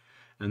fly,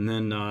 and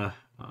then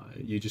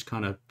you just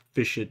kind of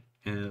fish it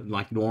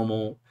like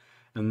normal,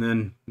 And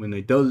then when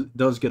it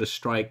does get a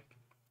strike,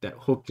 that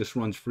hook just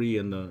runs free,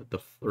 and the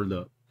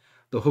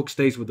hook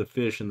stays with the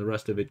fish, and the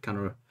rest of it kind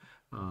of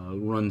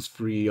runs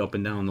free up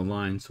and down the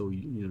line. So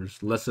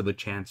there's less of a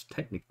chance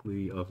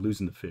technically of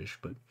losing the fish.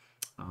 But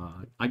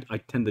I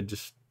tend to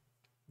just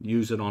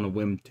use it on a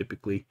whim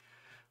typically.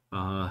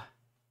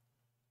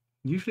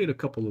 Usually at a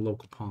couple of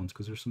local ponds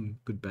because there's some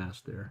good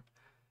bass there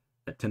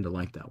that tend to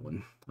like that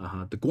one.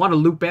 The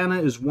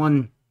Guadalupana is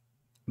one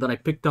that I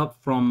picked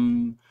up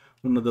from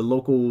one of the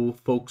local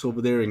folks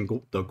over there in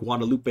the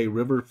Guadalupe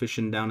River,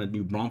 fishing down at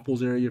New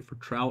Braunfels area for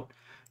trout.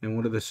 And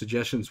one of the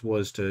suggestions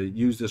was to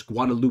use this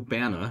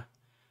Guadalupana,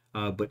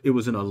 but it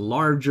was in a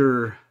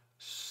larger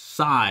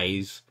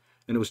size,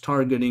 and it was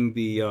targeting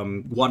the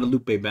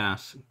Guadalupe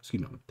bass.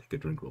 Excuse me, I'm gonna take a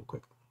drink real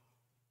quick.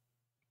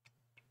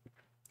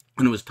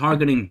 And it was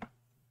targeting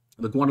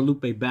the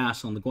Guadalupe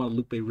bass on the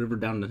Guadalupe River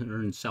down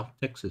there in South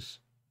Texas.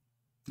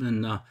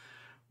 And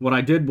what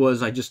I did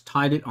was I just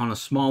tied it on a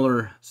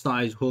smaller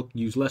size hook,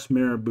 used less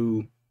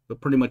marabou,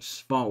 but pretty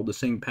much followed the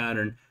same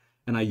pattern,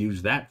 and I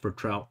used that for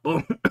trout.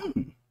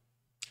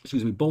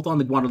 Excuse me, both on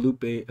the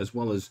Guadalupe as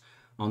well as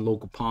on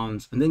local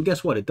ponds. And then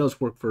guess what? It does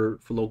work for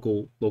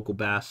local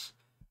bass,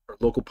 or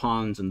local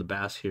ponds and the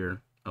bass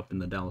here up in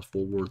the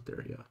Dallas-Fort Worth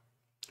area.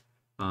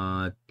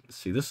 Let's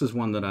see, this is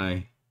one that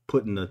I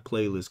put in the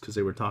playlist because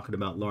they were talking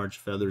about large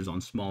feathers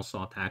on small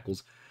saw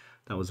tackles.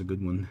 That was a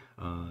good one.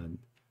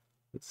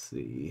 Let's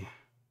see.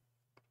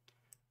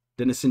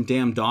 Denison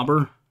Dam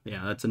Dauber.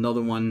 Yeah, that's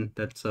another one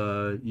that's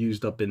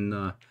used up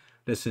in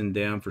Denison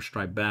Dam for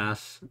striped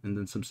bass. And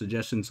then some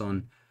suggestions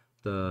on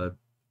the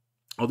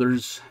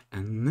others.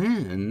 And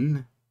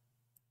then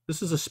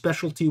this is a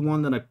specialty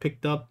one that I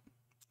picked up.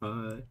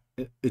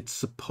 It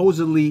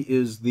supposedly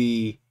is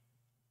the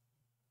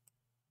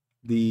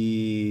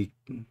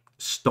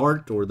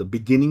start or the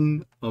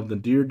beginning of the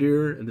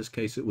deer. In this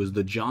case, it was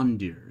the John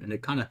Deere. And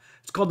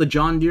it's called the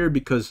John Deere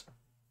because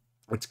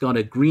it's got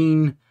a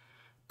green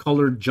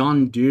colored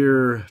John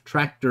Deere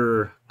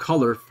tractor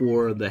color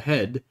for the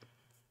head,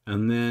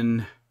 and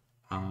then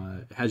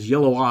it has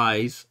yellow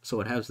eyes, so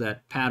it has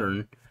that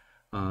pattern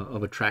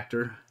of a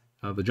tractor,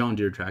 of a John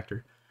Deere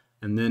tractor.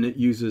 And then it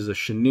uses a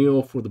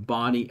chenille for the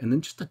body, and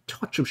then just a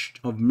touch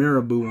of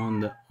marabou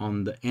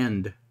on the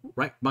end,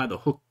 right by the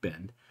hook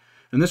bend.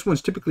 And this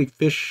one's typically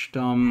fished,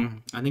 I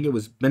think it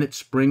was Bennett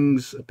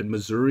Springs up in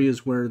Missouri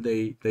is where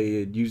they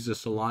had used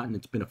this a lot, and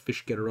it's been a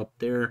fish getter up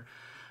there.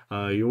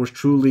 Yours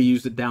truly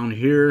used it down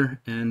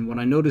here, and what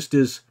I noticed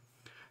is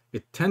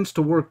it tends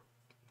to work,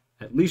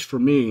 at least for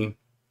me,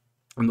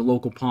 in the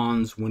local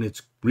ponds when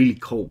it's really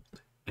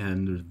cold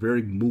and there's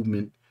very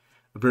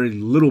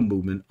little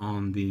movement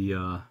on the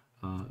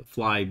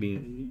fly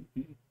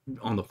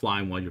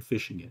while you're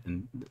fishing it,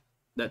 and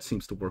that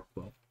seems to work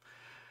well.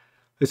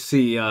 Let's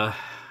see.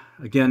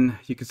 Again,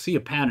 you can see a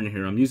pattern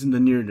here. I'm using the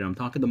near deer. I'm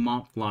talking the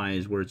mop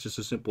flies where it's just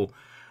a simple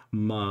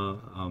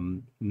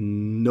node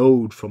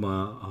from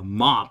a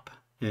mop,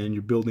 and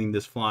you're building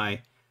this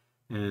fly,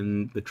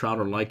 and the trout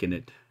are liking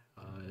it,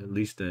 at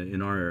least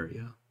in our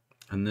area.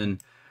 And then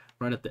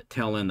right at that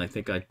tail end, I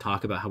think I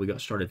talk about how we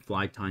got started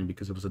fly tying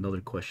because it was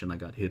another question I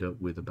got hit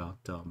up with about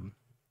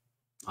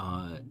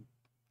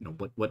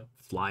what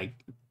fly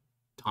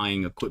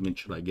tying equipment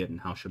should I get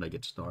and how should I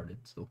get started.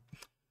 So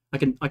I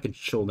can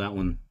show that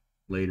one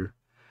later.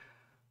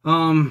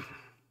 So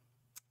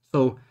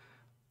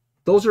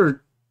those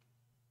are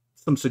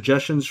some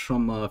suggestions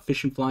from a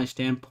fishing fly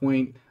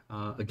standpoint.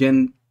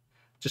 Again,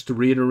 just to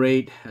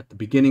reiterate, at the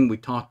beginning we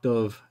talked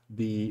of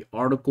the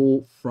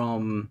article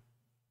from,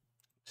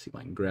 let's see if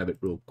I can grab it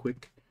real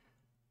quick,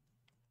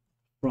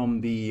 from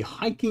the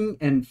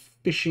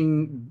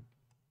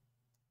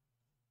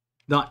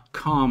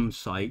hikingandfishing.com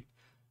site,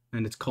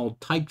 and it's called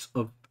Types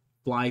of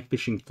Fly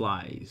Fishing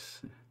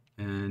Flies.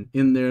 And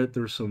in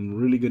there's some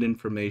really good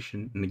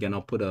information. And again,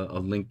 I'll put a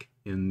link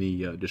in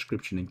the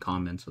description and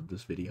comments of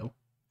this video.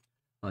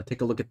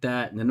 Take a look at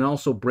that. And then it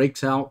also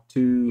breaks out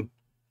to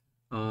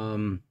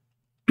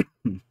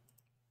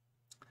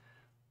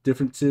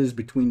differences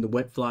between the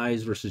wet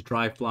flies versus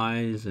dry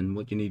flies and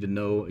what you need to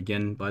know,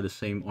 again, by the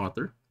same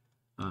author.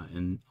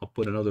 And I'll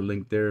put another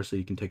link there so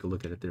you can take a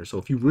look at it there. So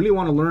if you really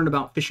want to learn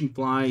about fishing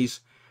flies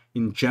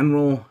in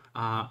general,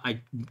 I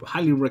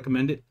highly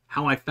recommend it.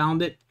 How I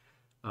found it,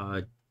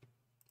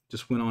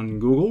 just went on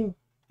Google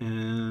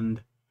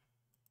and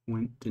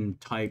went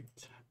and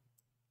typed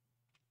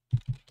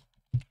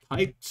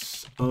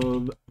types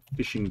of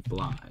fishing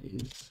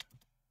flies.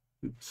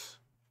 Oops.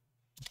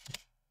 A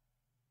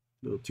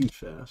little too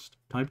fast.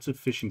 Types of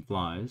fishing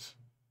flies.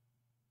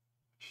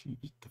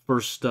 The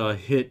first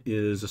hit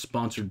is a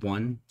sponsored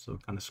one, so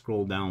kind of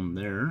scroll down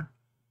there.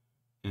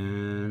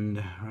 And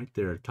right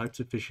there, types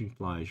of fishing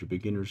flies, your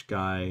beginner's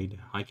guide,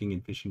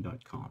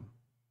 hikingandfishing.com.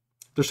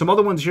 There's some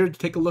other ones here to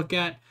take a look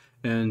at.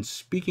 And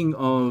speaking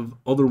of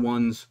other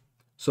ones,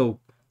 so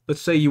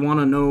let's say you want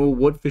to know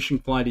what fishing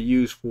fly to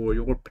use for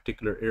your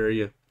particular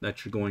area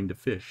that you're going to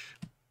fish.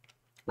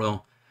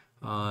 Well,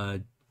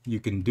 You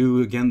can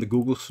do, again, the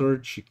Google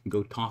search. You can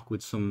go talk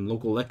with some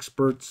local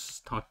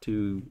experts, talk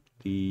to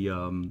the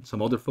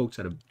some other folks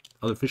that have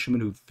other fishermen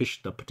who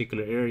fished a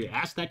particular area.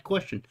 Ask that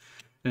question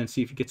and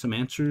see if you get some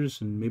answers,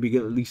 and maybe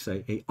get at least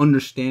a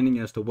understanding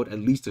as to what at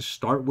least to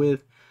start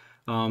with.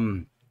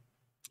 And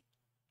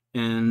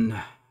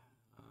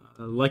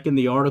like in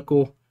the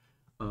article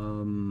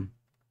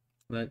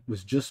that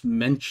was just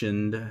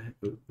mentioned,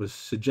 it was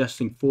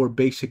suggesting 4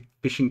 basic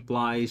fishing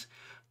flies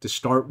to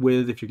start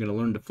with if you're going to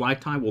learn to fly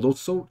tie. Well,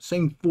 those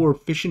same 4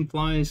 fishing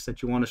flies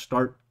that you want to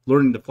start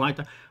learning to fly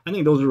tie, I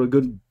think those are a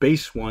good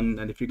base one.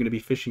 And if you're going to be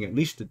fishing, at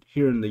least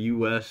here in the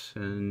U.S.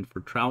 and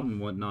for trout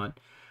and whatnot,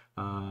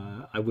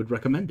 I would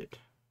recommend it.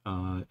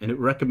 And it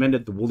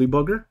recommended the woolly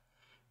bugger,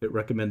 it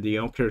recommended the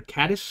elk-haired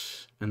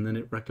caddis, and then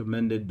it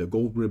recommended the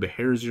gold-ribbed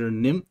hare's ear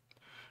nymph,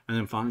 and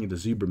then finally the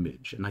zebra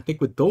midge. And I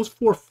think with those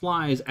 4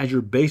 flies as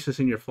your basis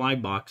in your fly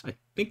box, I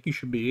think you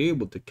should be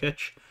able to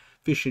catch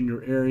fish in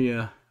your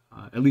area,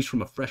 at least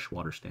from a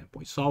freshwater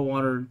standpoint.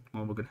 Saltwater,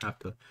 well, we're going to have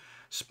to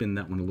spin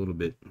that one a little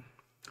bit.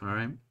 All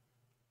right.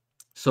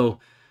 So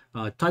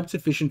types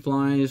of fishing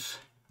flies,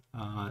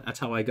 that's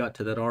how I got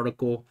to that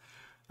article.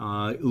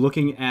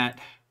 Looking at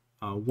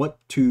what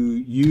to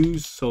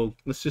use. So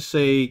let's just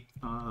say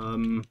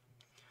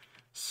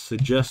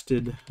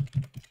suggested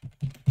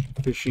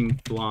fishing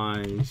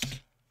flies,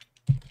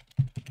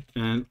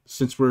 and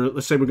since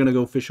let's say we're going to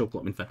go fish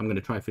Oklahoma. In fact, I'm going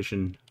to try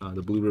fishing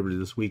the Blue River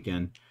this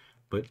weekend,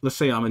 but let's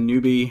say I'm a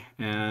newbie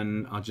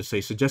and I'll just say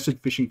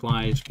suggested fishing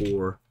flies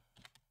for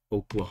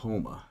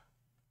Oklahoma,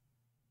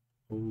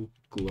 and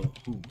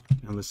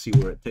let's see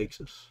where it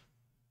takes us.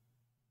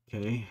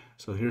 Okay,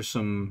 so here's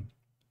some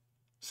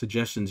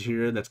suggestions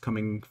here that's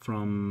coming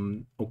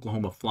from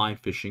Oklahoma Fly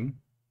Fishing.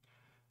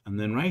 And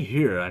then right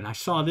here, and I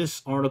saw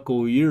this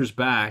article years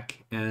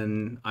back,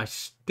 and I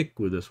stick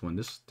with this one.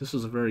 This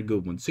is a very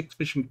good one. 6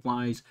 fishing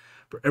flies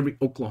for every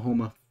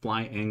Oklahoma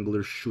fly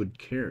angler should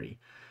carry.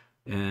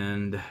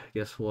 And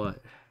guess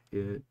what?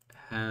 It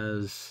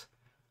has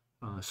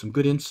some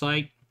good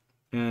insight.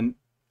 And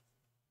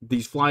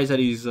these flies that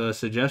he's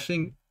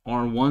suggesting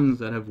are ones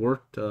that have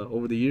worked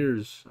over the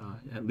years,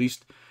 at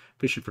least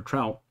fishing for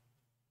trout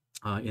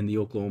in the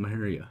Oklahoma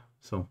area.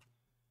 So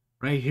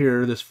right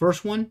here, this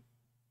first one,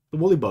 the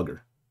woolly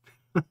bugger.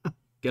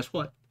 Guess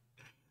what?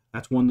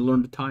 That's one to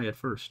learn to tie at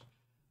first.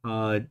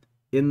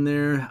 In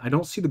there, I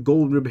don't see the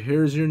gold rib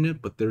hare's ear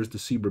nymph, but there's the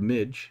zebra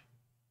midge.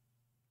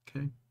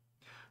 Okay.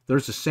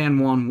 There's the San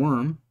Juan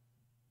worm.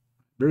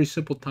 Very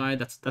simple tie.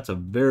 That's a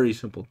very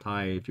simple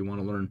tie if you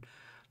want to learn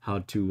how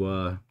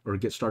to or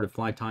get started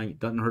fly tying. It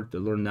doesn't hurt to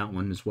learn that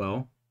one as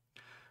well.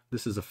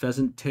 This is a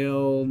pheasant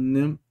tail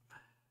nymph,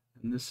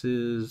 and this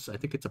is, I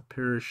think it's a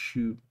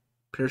parachute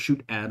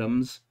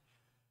Adams.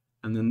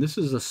 And then this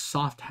is a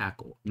soft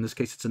hackle. In this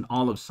case, it's an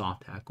olive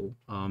soft hackle.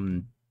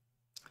 I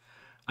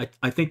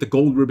think the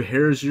gold rib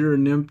hare's ear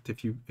nymph,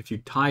 if you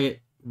tie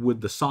it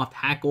with the soft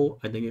hackle,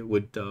 I think it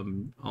would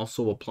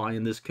also apply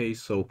in this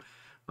case. So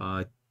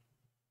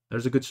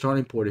there's a good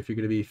starting point if you're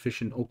going to be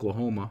fishing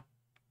Oklahoma.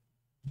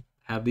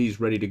 Have these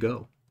ready to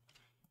go.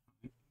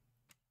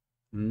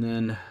 And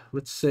then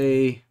let's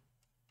say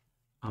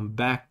I'm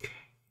back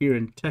here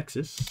in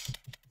Texas.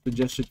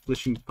 Suggested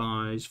fishing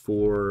flies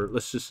for,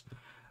 let's just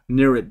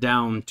narrow it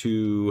down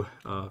to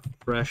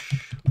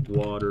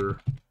freshwater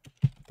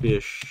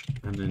fish,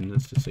 and then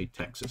let's just say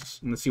Texas,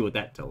 and let's see what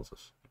that tells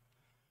us.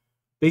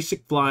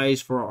 Basic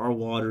flies for our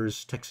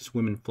waters, Texas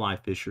women fly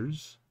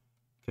fishers.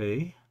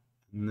 Okay,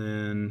 and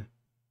then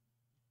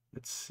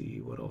let's see,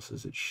 what else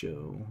does it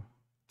show?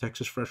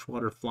 Texas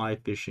freshwater fly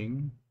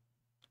fishing.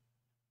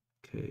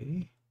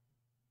 Okay,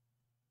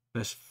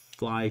 best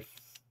fly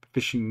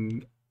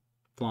fishing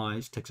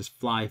flies, Texas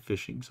fly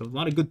fishing. So a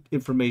lot of good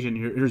information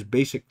here. Here's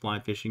basic fly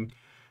fishing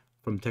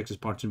from Texas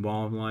Parks and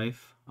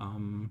Wildlife.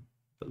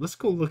 But let's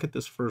go look at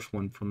this first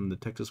one from the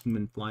Texas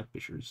Women Fly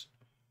Fishers.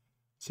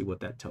 See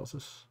what that tells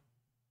us.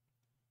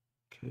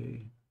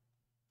 Okay,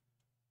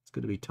 it's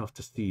going to be tough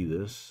to see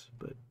this,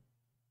 but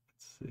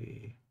let's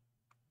see.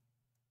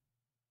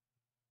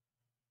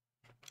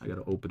 I got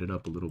to open it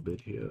up a little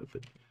bit here,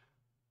 but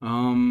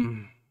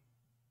I'm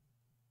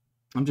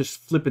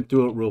just flipping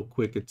through it real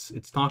quick.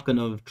 It's talking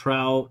of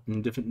trout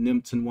and different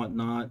nymphs and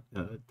whatnot.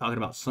 Talking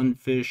about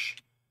sunfish,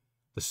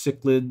 the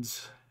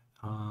cichlids,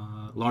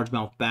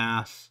 largemouth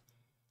bass.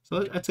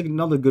 So that's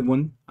another good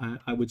one,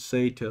 I would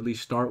say, to at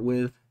least start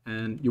with.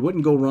 And you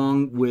wouldn't go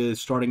wrong with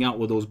starting out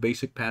with those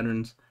basic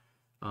patterns,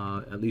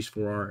 at least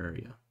for our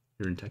area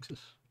here in Texas.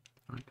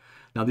 All right.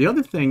 Now the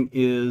other thing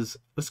is,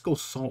 let's go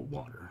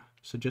saltwater.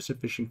 Suggested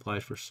fishing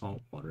flies for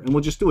saltwater, and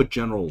we'll just do a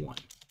general one.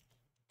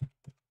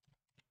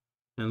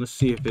 And let's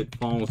see if it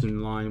falls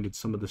in line with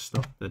some of the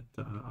stuff that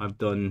I've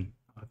done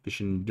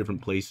fishing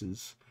different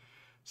places.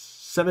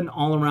 7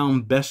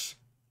 all-around best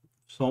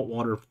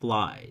saltwater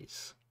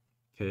flies.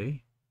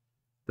 Okay.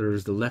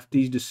 There's the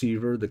Lefty's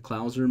Deceiver, the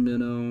Clouser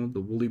Minnow,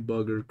 the Woolly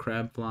Bugger,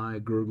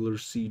 Crabfly, Gurgler,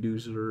 Sea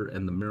Deucer,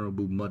 and the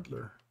Marabou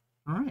Muddler.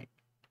 All right.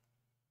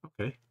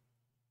 Okay.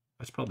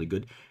 That's probably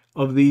good.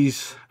 Of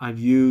these, I've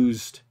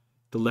used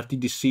the Lefty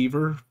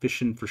Deceiver,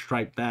 fishing for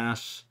striped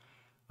bass.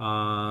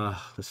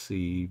 Let's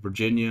see,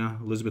 Virginia,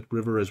 Elizabeth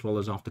River, as well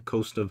as off the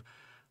coast of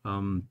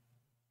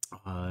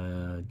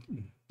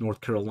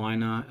North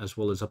Carolina, as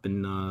well as up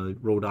in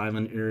Rhode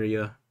Island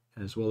area,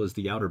 as well as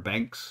the Outer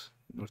Banks,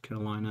 North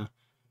Carolina.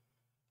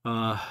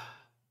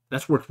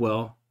 That's worked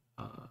well.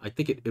 I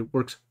think it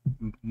works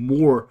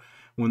more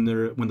when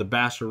the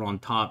bass are on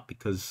top,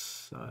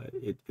 because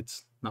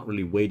it's not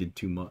really weighted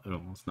too much.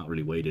 No, it's not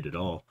really weighted at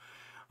all.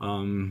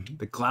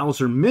 The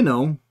Clouser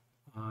minnow,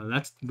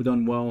 that's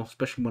done well,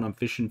 especially when I'm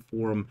fishing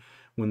for them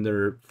when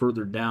they're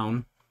further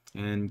down.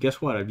 And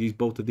guess what? I've used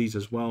both of these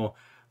as well,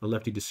 the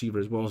Lefty Deceiver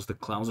as well as the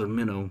Clouser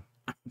minnow.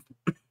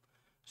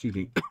 Excuse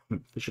me.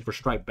 Fishing for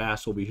striped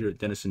bass over here at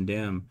Denison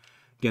Dam,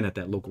 again at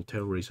that local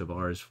tail race of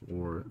ours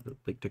for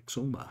Lake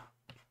Texoma.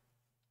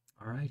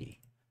 Alrighty,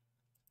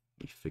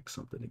 let me fix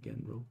something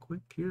again real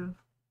quick here.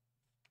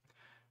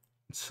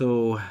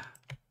 So,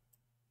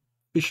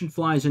 fishing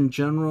flies in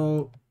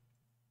general,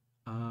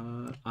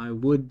 I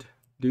would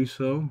do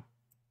so.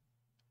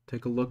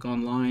 Take a look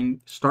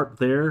online. Start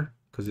there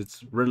because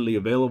it's readily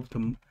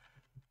available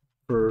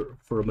for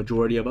a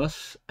majority of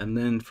us, and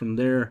then from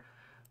there,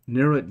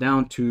 narrow it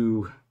down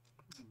to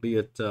be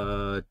it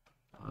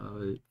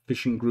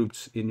fishing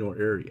groups in your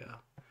area.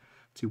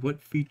 See,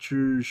 what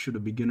features should a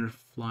beginner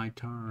fly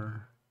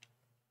tar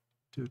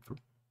do for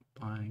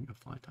buying a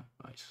fly tying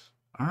device?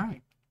 All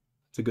right,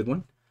 it's a good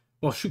one.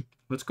 Well, shoot,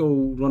 let's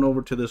go run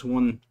over to this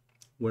one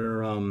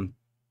where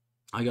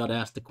I got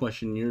asked a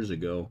question years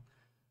ago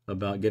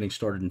about getting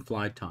started in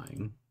fly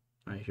tying.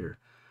 Right here,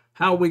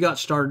 how we got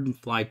started in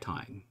fly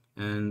tying,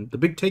 and the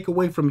big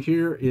takeaway from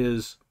here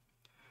is,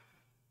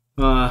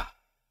 from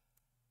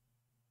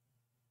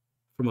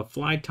a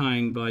fly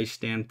tying device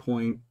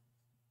standpoint.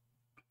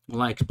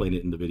 Well, I explained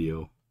it in the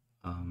video,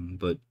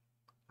 but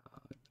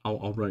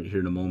I'll write it here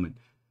in a moment.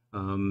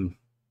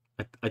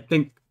 I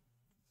think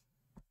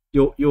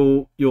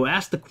you'll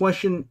ask the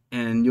question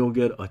and you'll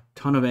get a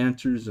ton of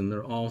answers, and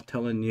they're all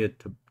telling you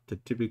to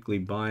typically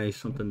buy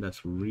something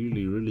that's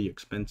really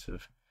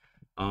expensive.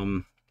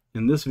 In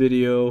this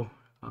video,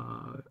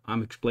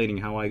 I'm explaining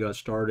how I got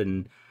started,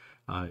 and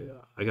I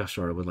got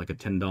started with like a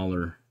 $10,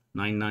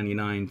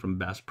 $9.99 from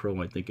Bass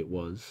Pro, I think it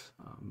was.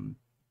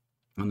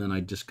 And then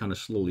I just kind of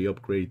slowly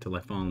upgraded till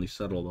I finally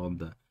settled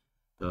on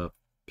the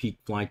Peak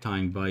fly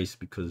tying vise,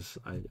 because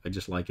I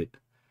just like it.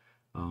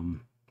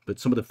 But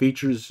some of the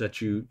features that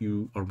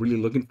you are really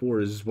looking for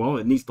is, well,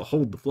 it needs to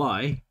hold the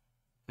fly,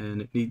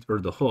 and it needs, or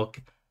the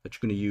hook that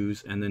you're going to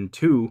use, and then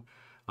two,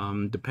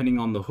 depending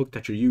on the hook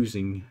that you're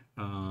using,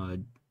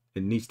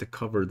 it needs to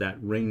cover that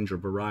range or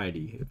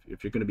variety.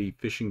 If you're going to be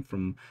fishing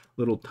from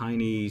little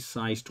tiny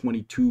size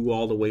 22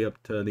 all the way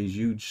up to these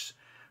huge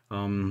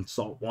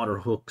saltwater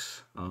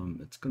hooks,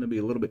 it's going to be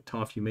a little bit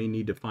tough. You may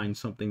need to find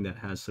something that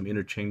has some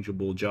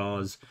interchangeable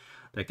jaws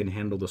that can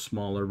handle the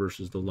smaller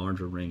versus the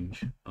larger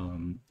range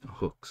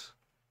hooks.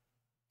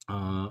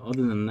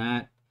 Other than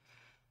that,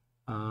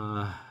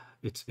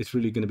 it's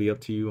really going to be up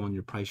to you on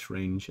your price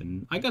range,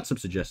 and I got some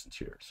suggestions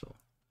here. So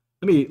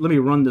let me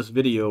run this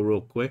video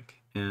real quick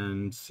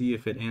and see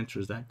if it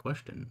answers that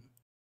question.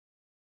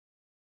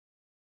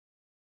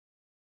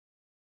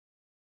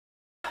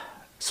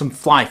 Some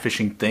fly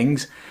fishing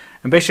things,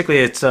 and basically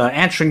it's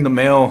answering the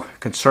mail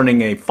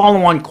concerning a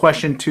follow-on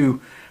question to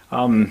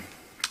a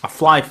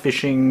fly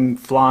fishing,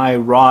 fly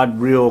rod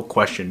reel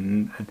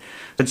question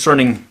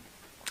concerning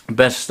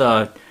best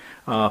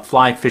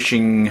fly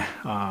fishing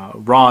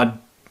rod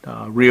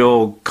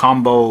reel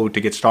combo to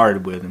get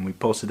started with, and we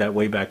posted that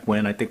way back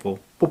when. I think we'll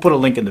put a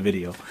link in the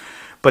video.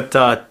 But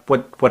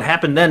what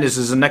happened then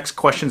is the next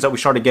questions that we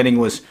started getting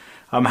was,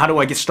 how do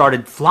I get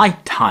started fly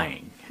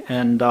tying?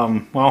 And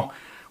well,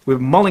 we've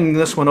been mulling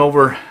this one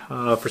over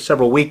for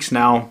several weeks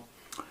now,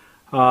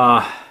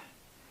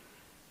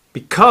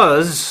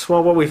 because,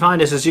 well, what we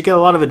find is you get a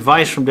lot of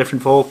advice from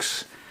different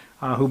folks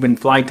who've been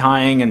fly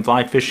tying and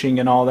fly fishing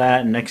and all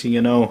that, and next thing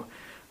you know,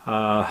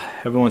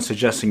 everyone's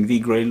suggesting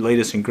the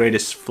latest and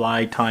greatest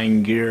fly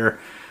tying gear,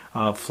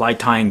 fly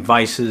tying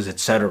vices,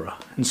 etc.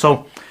 And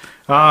so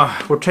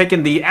we're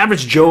taking the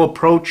average Joe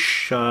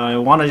approach. I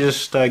want to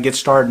just get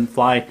started in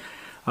fly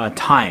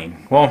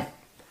tying. Well,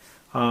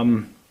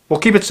 we'll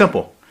keep it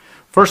simple.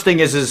 First thing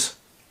is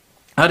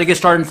how to get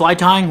started in fly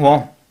tying?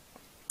 Well,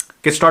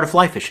 get started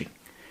fly fishing.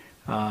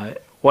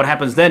 What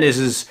happens then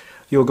is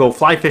you'll go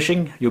fly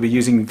fishing, you'll be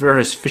using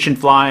various fishing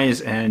flies,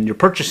 and you're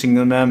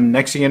purchasing them.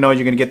 Next thing you know,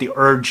 you're going to get the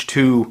urge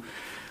to,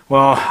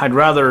 well, I'd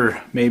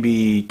rather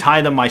maybe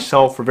tie them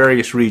myself for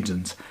various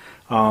reasons.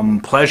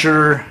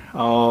 Pleasure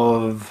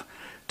of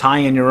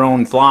tying your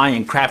own fly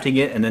and crafting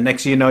it, and the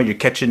next thing you know, you're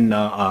catching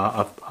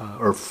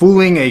or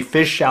fooling a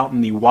fish out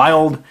in the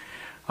wild.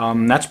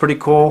 That's pretty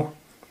cool.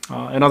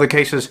 In other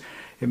cases,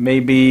 it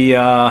may be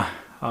a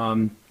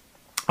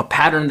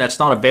pattern that's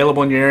not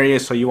available in your area,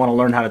 so you want to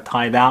learn how to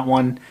tie that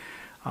one.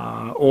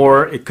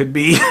 Or it could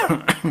be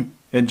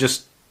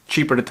just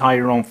cheaper to tie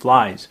your own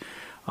flies.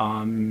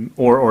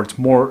 Or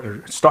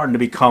it's starting to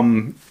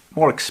become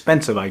more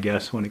expensive, I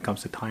guess, when it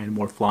comes to tying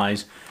more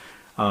flies.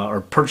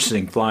 or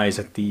purchasing flies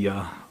at the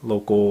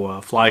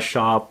local fly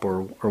shop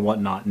or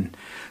whatnot. And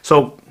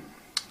so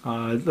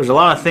there's a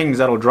lot of things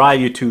that'll drive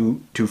you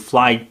to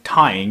fly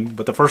tying,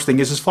 but the first thing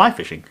is fly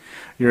fishing.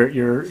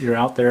 You're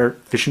out there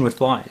fishing with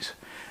flies,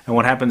 and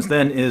what happens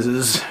then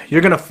is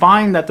you're going to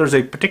find that there's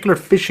a particular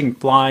fishing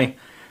fly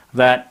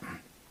that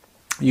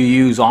you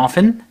use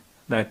often,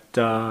 that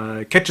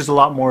catches a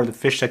lot more of the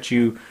fish that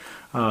you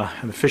are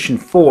fishing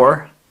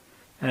for,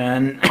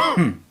 and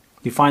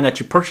you find that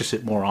you purchase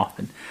it more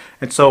often.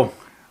 And so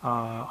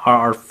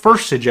our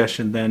first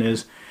suggestion then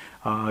is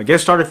get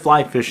started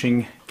fly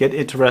fishing, get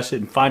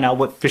interested, and find out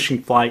what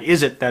fishing fly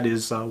is it that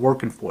is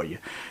working for you,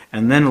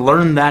 and then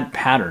learn that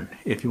pattern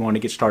if you want to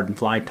get started in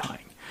fly tying.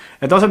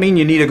 It doesn't mean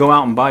you need to go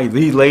out and buy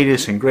the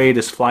latest and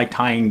greatest fly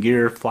tying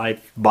gear,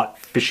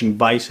 fishing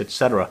vise,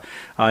 etc.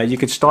 You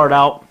could start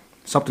out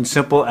something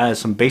simple as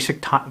some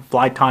basic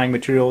fly tying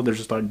material.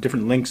 There's just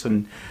different links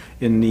in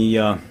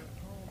the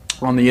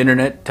on the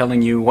internet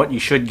telling you what you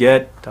should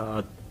get,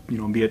 you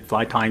know, be it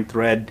fly tying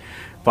thread,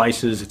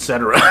 vices,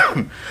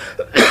 etc.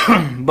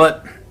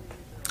 But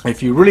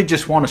if you really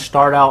just want to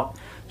start out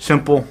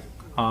simple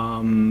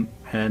and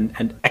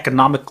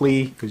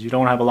economically, because you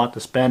don't have a lot to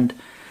spend,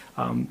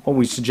 what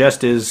we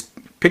suggest is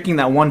picking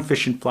that one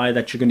fishing fly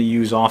that you're going to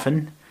use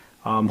often.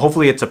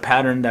 Hopefully it's a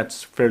pattern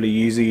that's fairly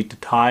easy to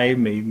tie.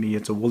 Maybe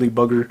it's a woolly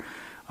bugger,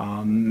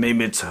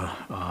 maybe it's a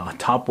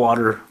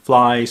topwater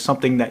fly,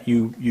 something that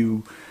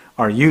you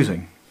are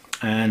using.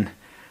 And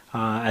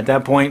at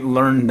that point,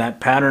 learn that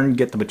pattern,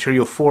 get the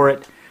material for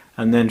it,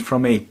 and then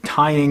from a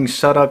tying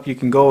setup, you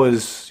can go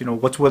as, you know,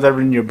 what's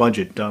whatever in your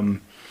budget.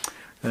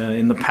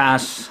 In the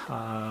past,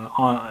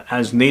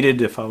 as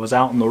needed, if I was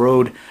out on the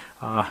road,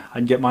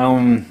 I'd get my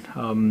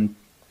own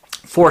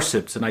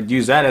forceps, and I'd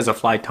use that as a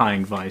fly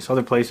tying vise.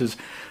 Other places,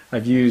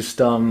 I've used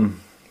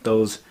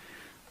those.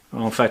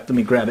 Oh, in fact, let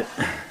me grab it.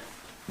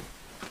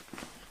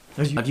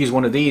 I've used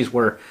one of these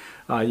where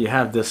you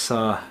have this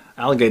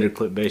alligator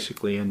clip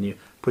basically, and you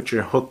put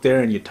your hook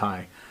there and you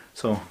tie.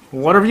 So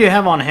whatever you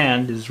have on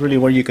hand is really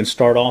where you can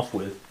start off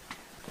with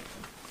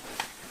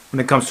when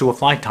it comes to a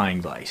fly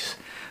tying vise.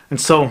 And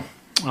so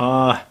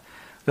the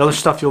other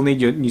stuff you'll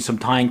need some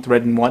tying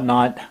thread and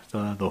whatnot,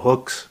 the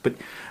hooks, but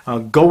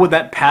go with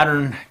that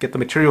pattern, get the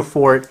material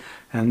for it,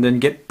 and then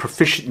get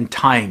proficient in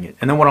tying it.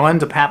 And then what will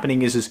end up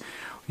happening is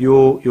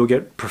you'll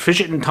get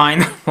proficient in tying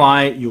the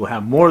fly. You'll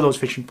have more of those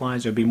fishing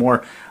flies. You'll be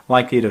more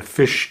likely to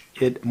fish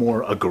it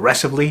more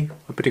aggressively,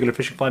 a particular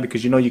fishing fly,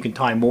 because you know you can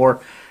tie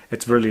more.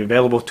 It's really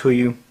available to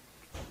you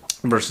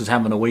versus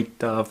having to wait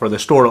for the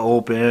store to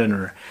open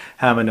or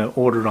having to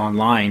order it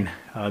online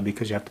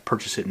because you have to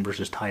purchase it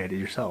versus tie it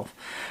yourself.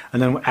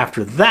 And then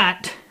after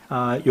that,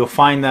 you'll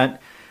find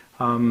that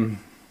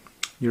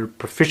your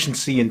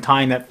proficiency in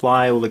tying that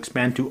fly will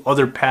expand to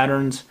other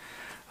patterns.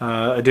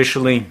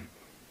 Additionally,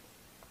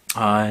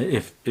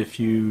 if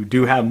you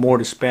do have more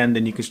to spend,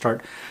 then you can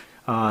start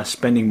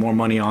spending more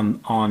money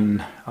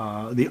on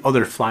the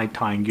other fly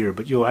tying gear.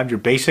 But you'll have your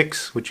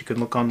basics, which you can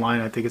look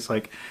online. I think it's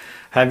like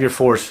have your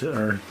force,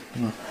 or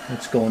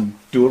let's go and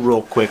do it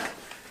real quick.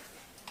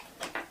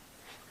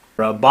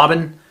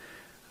 Bobbin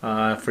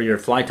for your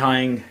fly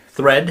tying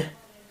thread.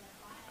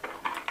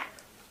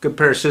 Good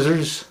pair of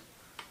scissors.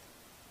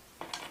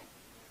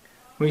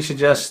 We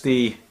suggest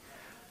a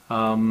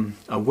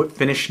whip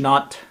finish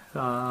knot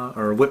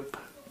or whip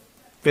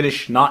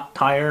finish knot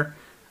tire,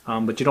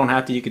 but you don't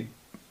have to. You could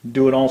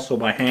do it also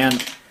by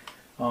hand.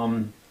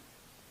 You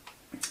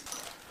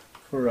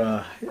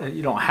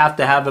don't have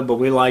to have it, but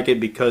we like it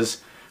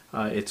because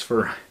it's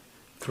for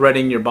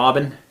threading your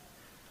bobbin.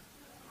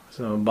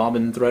 So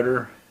bobbin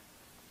threader.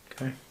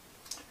 Okay.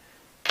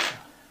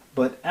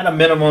 But at a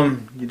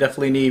minimum, you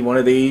definitely need one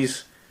of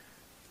these.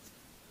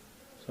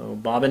 So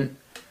bobbin,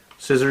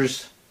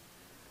 scissors.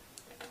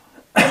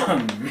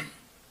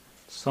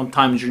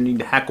 Sometimes you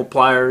need hackle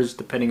pliers,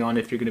 depending on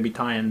if you're going to be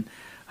tying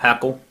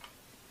hackle.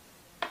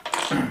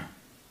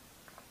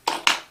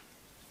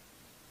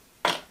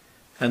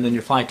 And then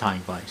your fly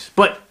tying vise.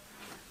 But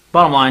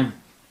bottom line,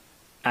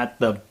 at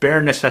the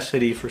bare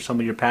necessity for some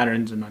of your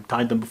patterns, and I've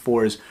tied them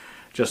before, is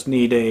just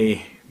need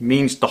a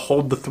means to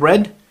hold the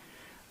thread,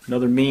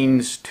 another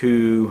means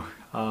to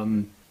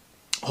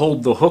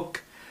hold the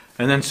hook,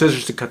 and then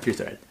scissors to cut your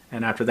thread.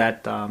 And after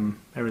that,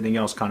 everything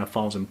else kind of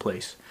falls in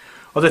place.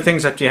 Other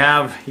things that you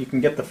have, you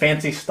can get the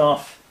fancy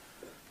stuff,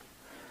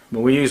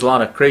 but we use a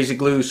lot of crazy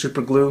glue,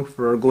 super glue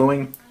for our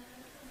gluing.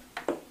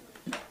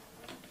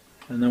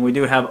 And then we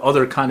do have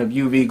other kind of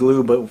UV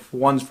glue, but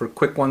ones for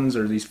quick ones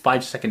are these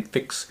 5-second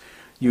fix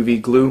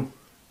UV glue.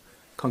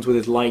 Comes with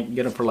its light. You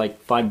get it for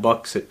like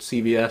 $5 at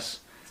CVS.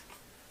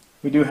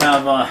 We do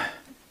have a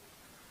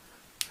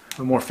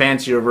more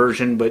fancier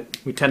version, but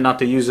we tend not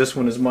to use this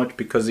one as much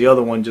because the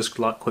other one just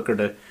a lot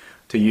quicker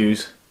to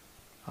use.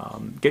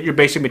 Get your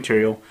basic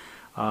material,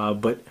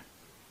 but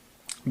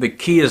the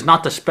key is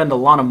not to spend a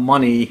lot of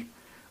money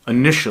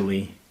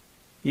initially,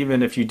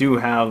 even if you do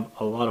have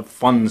a lot of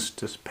funds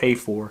to pay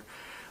for.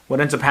 what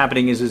ends up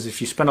happening is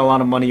if you spend a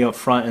lot of money up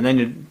front and then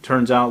it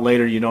turns out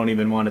later you don't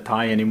even want to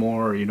tie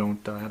anymore, or you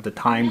don't have the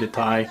time to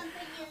tie,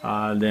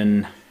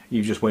 then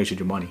you've just wasted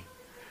your money.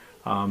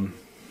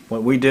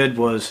 What we did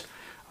was,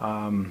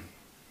 from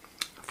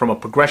a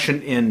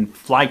progression in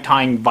fly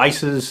tying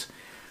vices,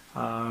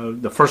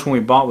 the first one we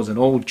bought was an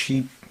old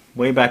cheap,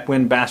 way back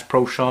when, Bass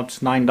Pro Shops,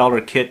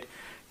 $9 kit.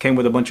 Came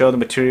with a bunch of other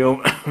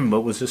material, but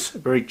was this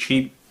very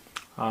cheap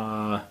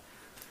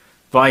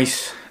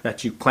vice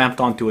that you clamped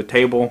onto a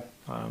table.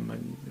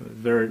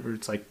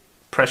 It's like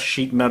pressed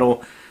sheet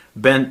metal,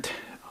 bent,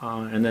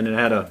 and then it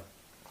had a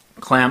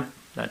clamp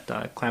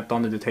that clamped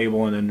onto the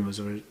table, and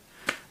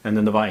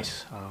then the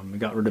vice. I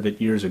got rid of it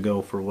years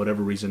ago for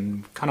whatever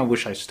reason. Kind of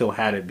wish I still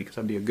had it because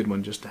that'd be a good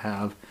one just to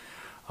have.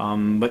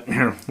 But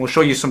here, we'll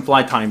show you some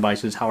fly tying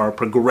vices, how our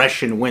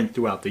progression went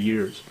throughout the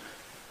years.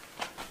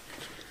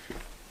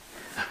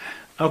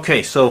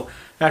 Okay, so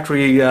after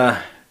we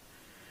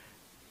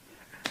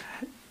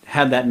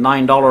had that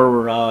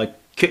 $9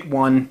 kit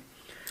one,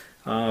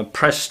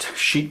 pressed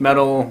sheet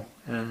metal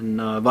and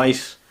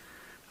vice,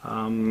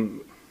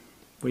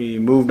 we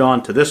moved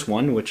on to this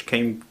one, which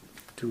came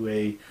to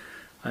I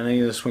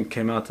think this one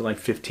came out to like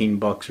 15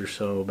 bucks or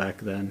so back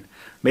then.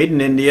 Made in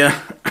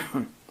India.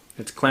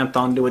 It's clamped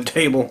onto a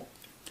table,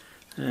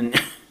 and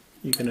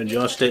you can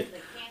adjust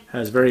it.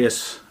 Has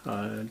various,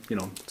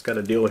 it's got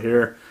a deal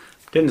here.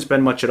 Didn't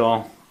spend much at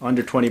all,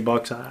 under 20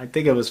 bucks. I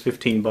think it was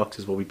 15 bucks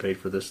is what we paid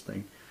for this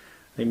thing.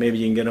 I think maybe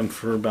you can get them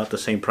for about the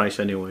same price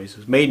anyways.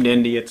 It's made in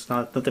India. It's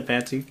not nothing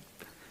fancy.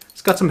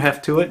 It's got some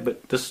heft to it,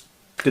 but this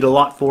did a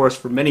lot for us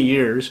for many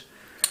years.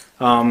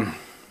 And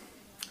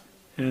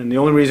the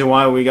only reason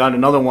why we got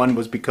another one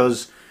was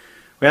because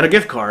we had a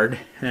gift card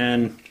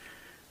and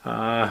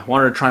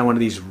wanted to try one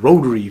of these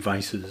rotary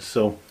vices.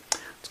 So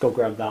let's go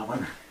grab that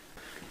one.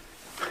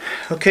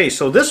 Okay,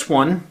 so this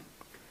one,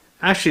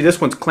 actually this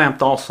one's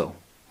clamped also.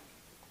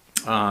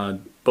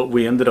 But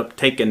we ended up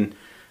taking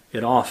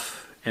it off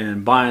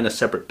and buying a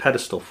separate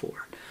pedestal for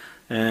it.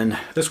 And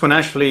this one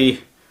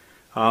actually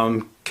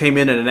came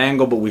in at an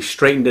angle, but we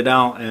straightened it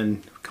out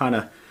and kind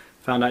of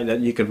found out that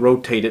you could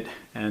rotate it,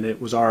 and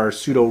it was our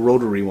pseudo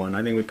rotary one.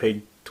 I think we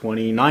paid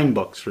 29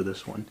 bucks for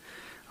this one.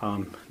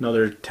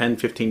 Another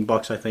 10-15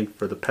 bucks I think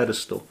for the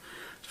pedestal.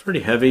 It's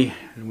pretty heavy,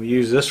 and we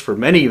used this for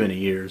many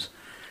years.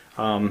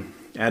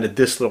 Added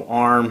this little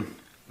arm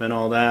and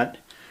all that,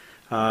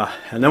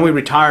 and then we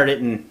retired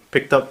it and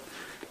picked up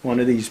one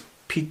of these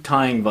peak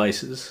tying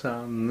vices.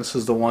 This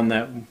is the one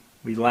that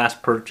we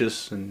last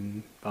purchased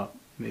in about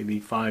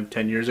maybe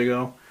 5-10 years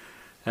ago,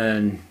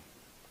 and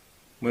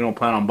we don't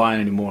plan on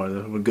buying anymore.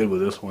 We're good with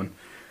this one.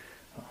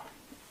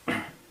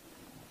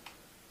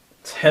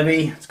 It's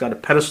heavy, it's got a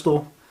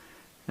pedestal,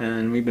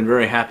 and we've been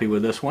very happy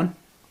with this one.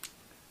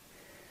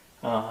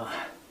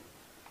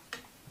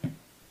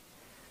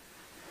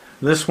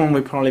 This one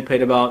we probably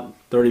paid about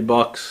 30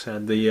 bucks,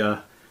 had the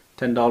 $10,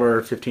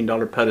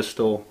 $15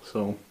 pedestal,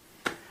 so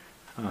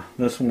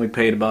this one we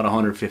paid about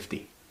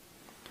 150.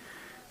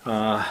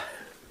 Now,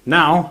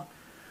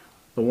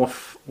 the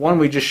one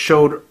we just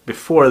showed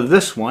before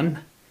this one,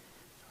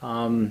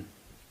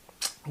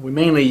 we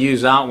mainly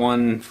use that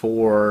one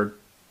for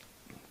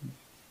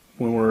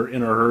when we're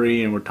in a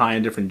hurry and we're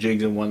tying different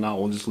jigs and whatnot.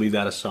 We'll just leave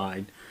that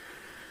aside.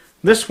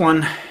 This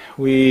one,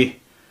 we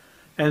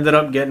ended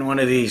up getting one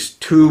of these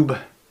tube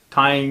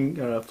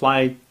tying,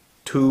 fly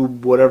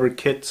tube whatever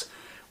kits,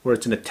 where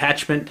it's an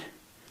attachment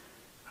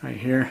right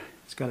here.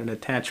 It's got an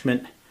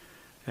attachment,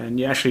 and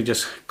you actually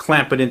just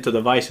clamp it into the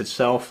vise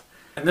itself.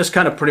 And this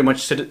kind of pretty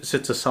much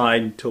sits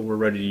aside until we're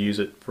ready to use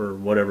it for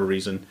whatever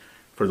reason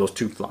for those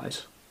tube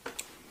flies.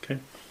 Okay.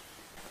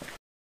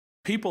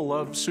 People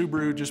love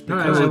Subaru just All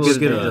because right, it we'll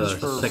get stands a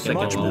for second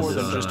much while more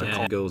this than just a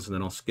car. ad goes, and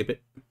then I'll skip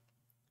it.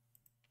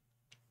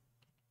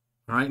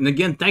 All right, and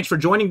again, thanks for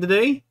joining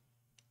today.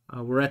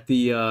 We're at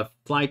the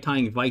fly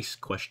tying vice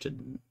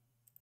question.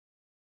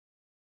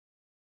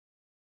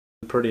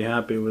 Pretty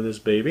happy with this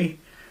baby.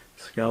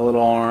 It's got a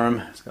little arm.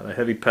 It's got a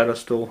heavy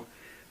pedestal.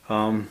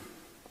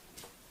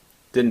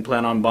 Didn't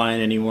plan on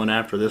buying any one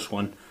after this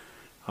one.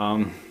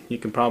 You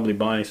can probably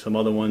buy some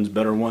other ones,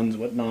 better ones,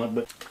 whatnot,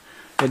 but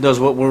it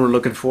does what we were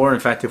looking for. In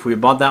fact, if we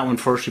bought that one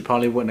first, we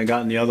probably wouldn't have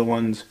gotten the other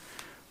ones,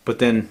 but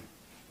then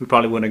we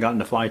probably wouldn't have gotten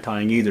the fly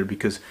tying either,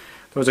 because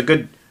there was a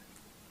good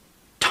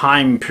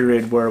time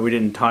period where we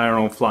didn't tie our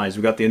own flies.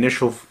 We got the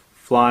initial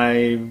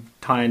fly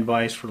tying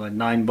vice for like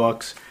 9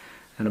 bucks,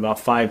 and about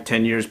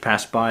 5-10 years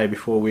passed by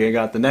before we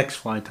got the next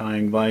fly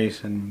tying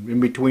vice, and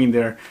in between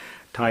there,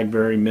 tied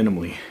very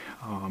minimally.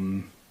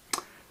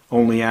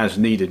 Only as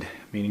needed,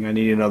 meaning I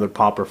needed another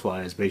popper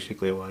fly is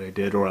basically what I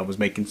did, or I was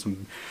making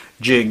some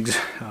jigs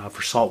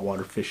for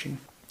saltwater fishing.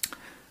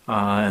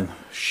 And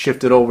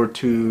shifted over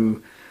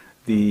to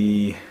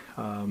the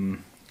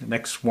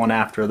next one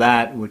after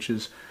that, which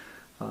is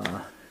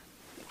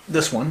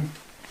this one.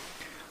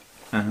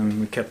 And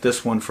we kept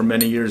this one for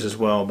many years as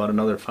well, about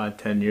another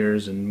 5-10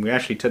 years, and we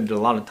actually did a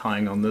lot of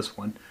tying on this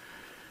one.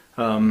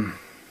 And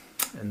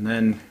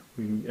then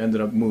we ended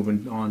up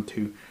moving on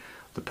to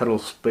the pedal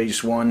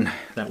space one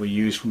that we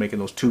use for making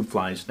those tube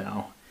flies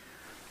now.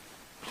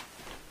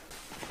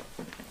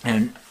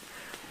 And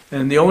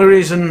the only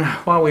reason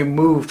why we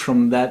moved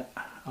from that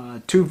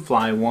tube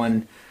fly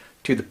one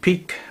to the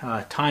peak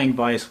tying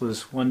vise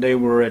was one day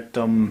we're at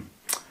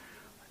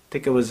I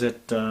think it was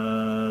at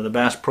the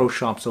Bass Pro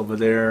Shops over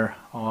there,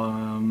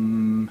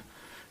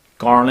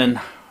 Garland,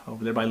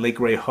 over there by Lake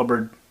Ray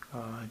Hubbard,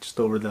 just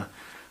over the,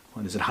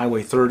 what is it,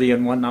 Highway 30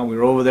 and whatnot. We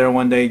were over there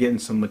one day getting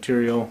some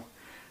material,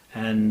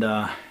 and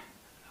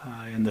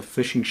in the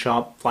fishing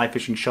shop, fly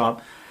fishing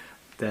shop,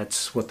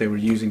 that's what they were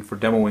using for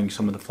demoing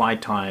some of the fly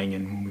tying.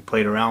 And when we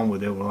played around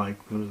with it, we're like,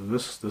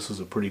 this is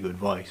a pretty good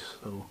vise.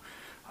 So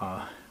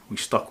we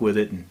stuck with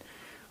it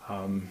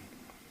and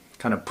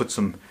kind of put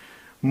some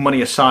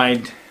money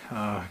aside.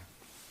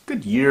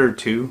 Good year or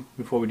two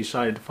before we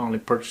decided to finally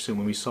purchase it,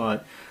 when we saw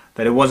it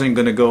that it wasn't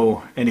going to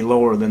go any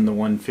lower than the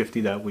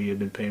 $150 that we had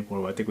been paying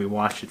for. I think we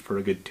watched it for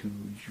a good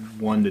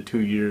 1 to 2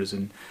 years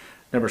and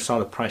never saw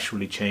the price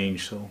really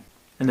change. So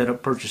ended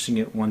up purchasing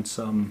it once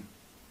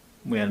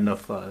we had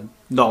enough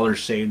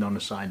dollars saved on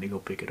the side to go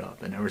pick it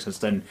up, and ever since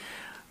then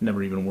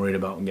never even worried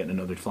about getting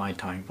another fly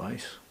tying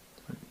vise.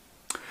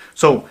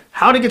 So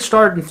how to get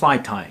started in fly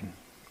tying: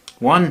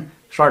 1,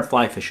 start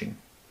fly fishing.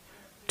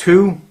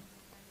 2,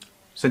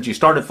 since you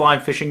started fly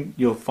fishing,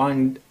 you'll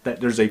find that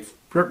there's a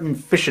certain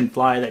fishing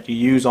fly that you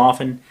use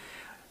often.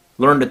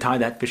 Learn to tie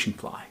that fishing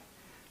fly.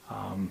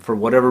 For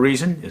whatever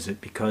reason. Is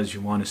it because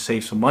you want to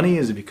save some money?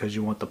 Is it because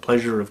you want the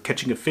pleasure of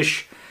catching a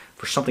fish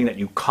for something that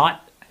you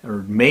caught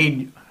or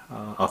made,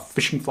 a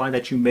fishing fly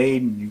that you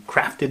made and you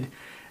crafted,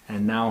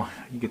 and now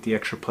you get the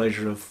extra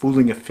pleasure of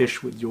fooling a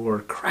fish with your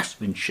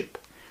craftsmanship?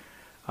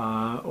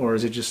 Or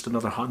is it just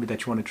another hobby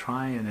that you want to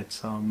try, and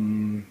it's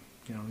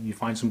you know, you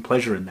find some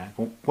pleasure in that?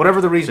 Well,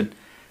 whatever the reason,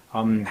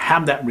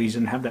 have that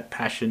reason, have that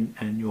passion,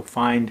 and you'll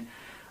find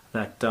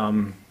that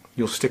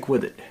you'll stick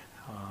with it.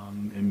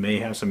 It may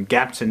have some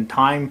gaps in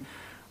time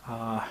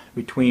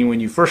between when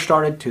you first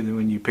started to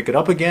when you pick it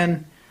up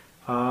again,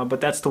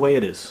 but that's the way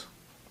it is.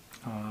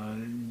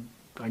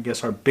 I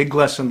guess our big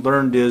lesson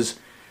learned is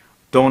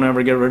don't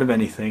ever get rid of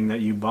anything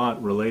that you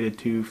bought related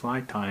to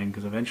fly tying,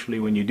 because eventually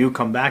when you do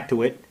come back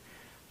to it,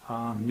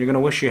 you're going to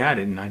wish you had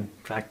it. And in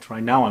fact,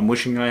 right now I'm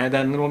wishing I had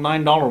that little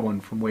 $9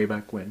 one from way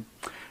back when.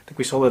 I think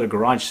we sold it at a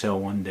garage sale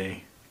one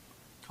day,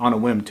 on a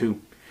whim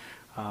too.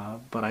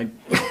 But I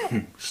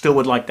still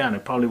would like that. I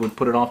probably would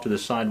put it off to the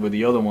side with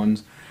the other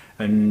ones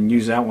and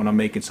use that when I'm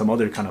making some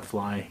other kind of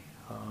fly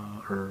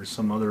or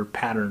some other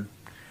pattern.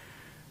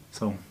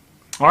 So,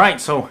 alright,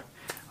 so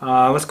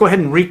let's go ahead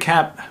and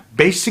recap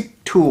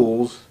basic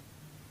tools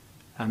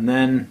and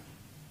then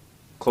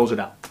close it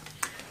out.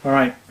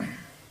 Alright.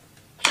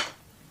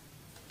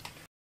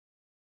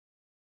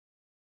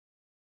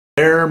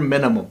 Bare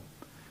minimum.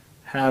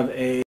 Have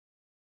a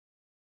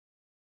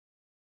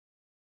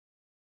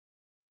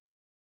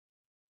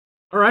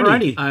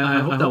Alrighty, I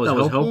hope that was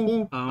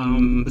helpful.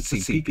 Let's see,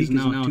 peak is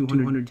now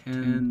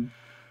 210.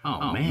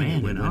 Oh man,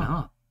 it went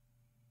up.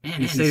 Man,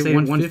 you saved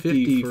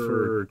 150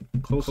 for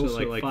close to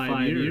like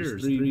 5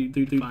 years, 3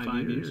 to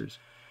 5 years.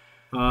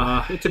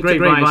 It's a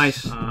great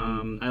device.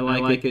 I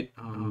like it.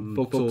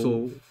 Folks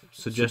will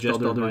suggest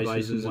other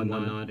devices and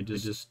whatnot.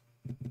 It's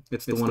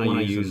the one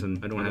I use,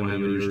 and I don't have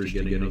any urge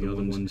to get any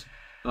other ones.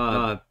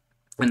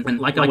 And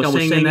like I was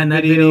saying in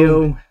that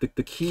video,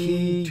 the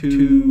key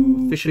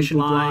to fishing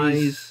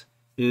flies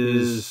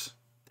is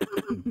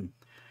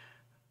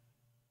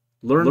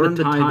learn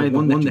to tie the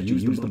one that you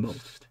use the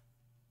most.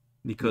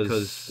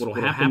 Because what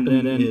will happen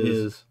then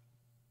is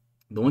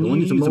the one you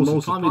use the most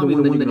is probably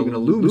the one that you're going to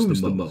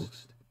lose the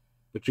most.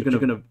 But you're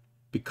going to,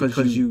 because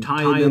you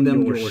tie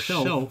them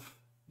yourself,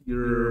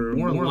 you're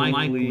more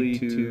likely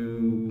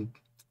to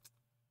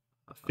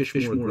fish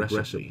more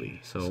aggressively.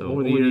 So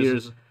over the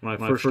years, when I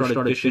first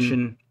started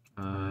fishing,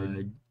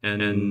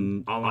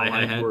 and all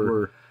I had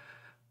were,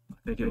 I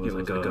think it was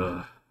like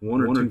a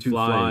one or two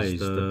flies,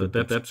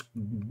 the Pep's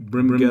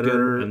brim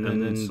getter, and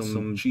then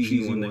some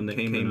cheesy one that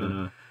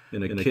came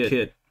in a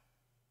kit.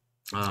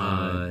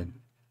 Oh,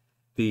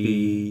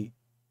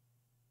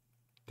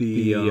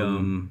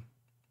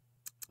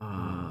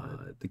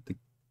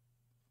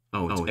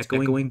 it's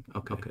echoing?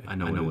 Okay, I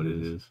know what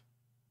it is.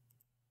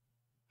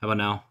 How about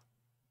now?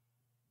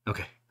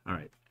 Okay, all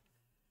right.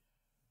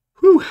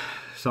 Whew,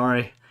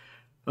 sorry.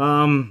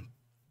 The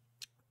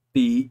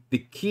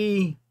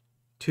key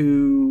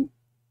to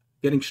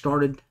getting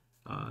started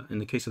in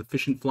the case of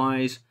fishing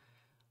flies,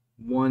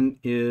 one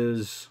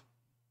is,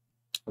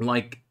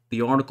 like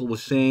the article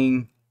was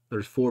saying,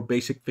 there's 4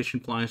 basic fishing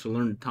flies to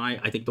learn to tie.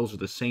 I think those are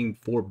the same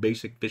 4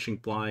 basic fishing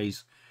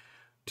flies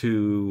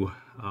to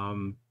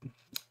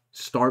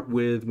start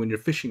with when you're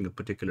fishing a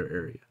particular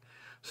area.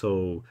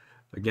 So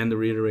again, to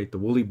reiterate, the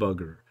woolly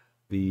bugger,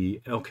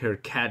 the elk hair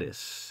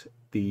caddis,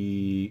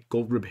 the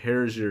gold rib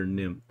hare's ear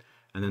nymph,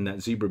 and then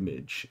that zebra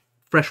midge,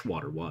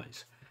 freshwater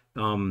wise.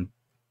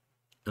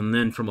 And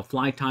then from a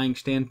fly tying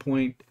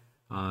standpoint,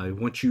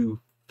 once you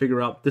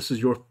figure out this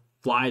is your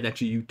fly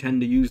that you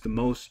tend to use the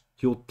most,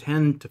 you'll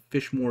tend to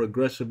fish more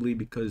aggressively,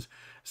 because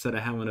instead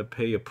of having to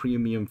pay a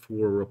premium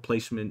for a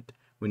replacement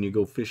when you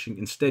go fishing,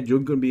 instead you're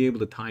going to be able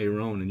to tie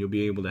your own, and you'll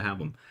be able to have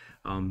them.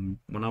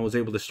 When I was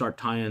able to start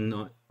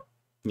tying,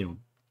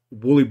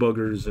 woolly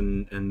buggers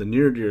and the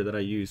near deer that I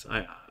use,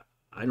 I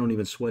don't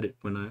even sweat it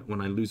when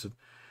I lose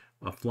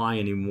a fly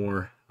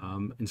anymore.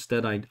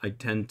 Instead, I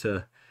tend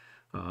to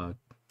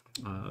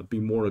be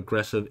more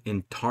aggressive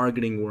in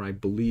targeting where I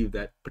believe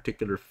that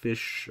particular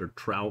fish, or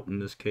trout in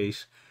this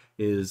case,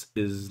 is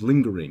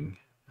lingering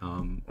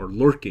or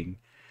lurking.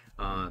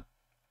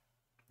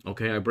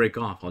 Okay, I break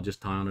off, I'll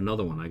just tie on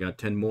another one. I got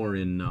 10 more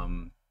in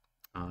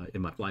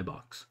my fly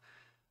box.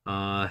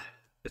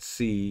 Let's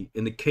see.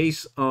 In the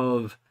case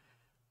of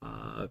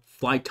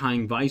fly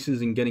tying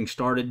vices and getting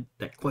started,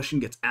 that question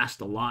gets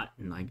asked a lot,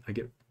 and I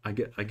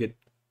get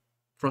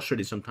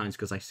frustrated sometimes,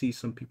 because I see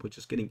some people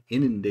just getting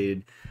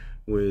inundated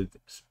with,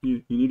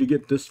 you need to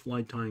get this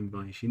fly tying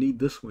vice, you need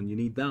this one, you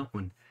need that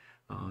one.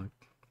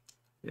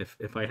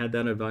 If I had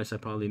that advice, I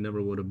probably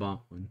never would have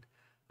bought one.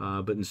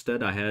 But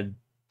instead, I had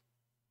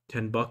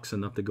 $10,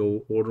 enough to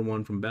go order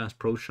one from Bass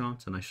Pro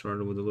Shops, and I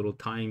started with a little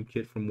tying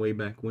kit from way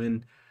back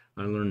when.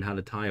 I learned how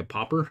to tie a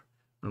popper.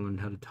 I learned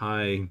how to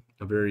tie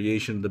a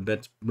variation of the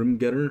Betts Brim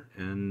Getter,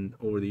 and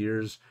over the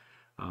years,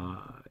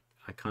 I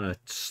kind of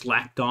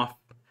slacked off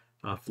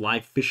fly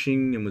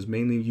fishing and was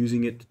mainly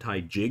using it to tie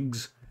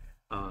jigs.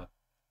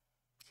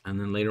 And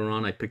then later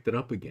on, I picked it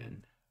up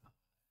again,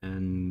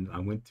 and I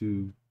went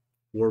through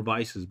 4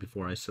 vices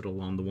before I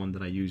settled on the one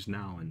that I use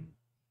now, and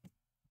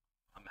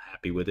I'm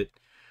happy with it.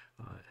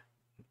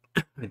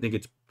 I think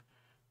it's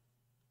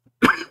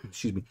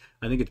excuse me.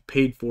 I think it's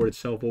paid for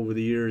itself over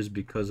the years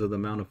because of the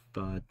amount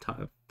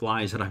of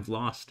flies that I've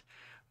lost.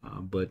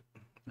 But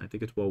I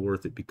think it's well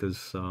worth it,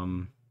 because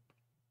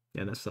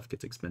yeah, that stuff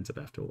gets expensive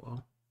after a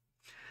while.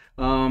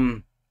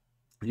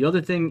 The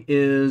other thing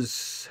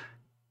is,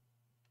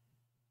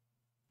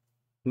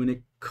 when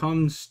it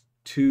comes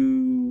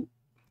to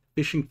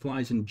fishing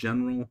flies in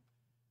general,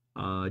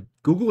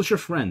 Google is your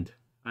friend.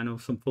 I know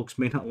some folks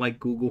may not like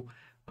Google,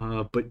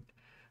 but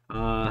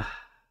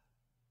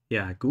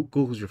yeah,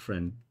 Google's your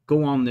friend.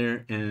 Go on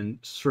there and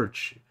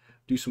search.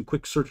 Do some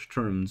quick search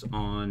terms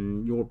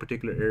on your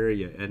particular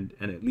area, and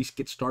at least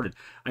get started.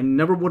 I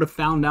never would have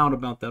found out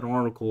about that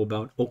article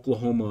about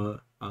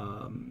Oklahoma,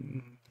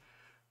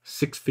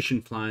 6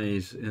 fishing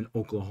flies in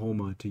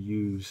Oklahoma to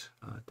use,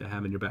 to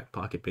have in your back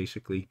pocket,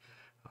 basically,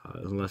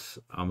 unless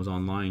I was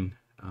online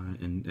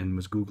and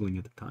was Googling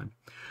at the time.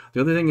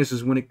 The other thing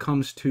is when it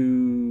comes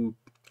to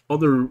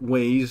other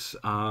ways,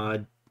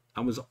 I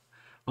was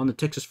on the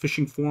Texas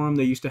Fishing Forum.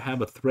 They used to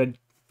have a thread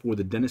for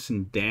the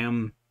Denison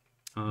Dam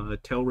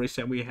tail race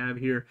that we have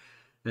here,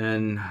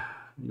 and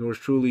yours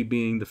truly,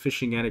 being the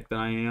fishing addict that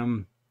I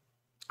am,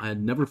 I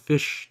had never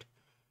fished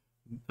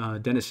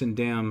Denison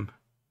Dam,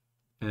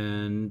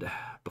 and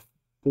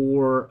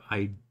before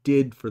I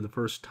did for the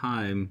first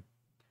time,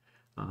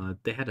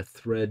 they had a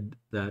thread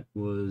that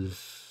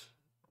was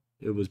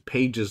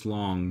pages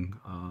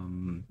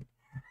long,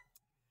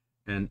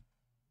 and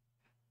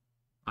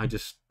I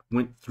just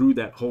went through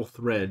that whole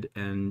thread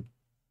and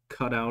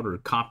cut out or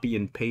copy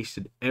and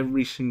pasted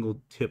every single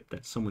tip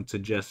that someone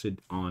suggested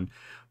on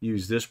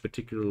use this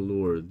particular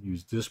lure,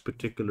 use this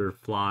particular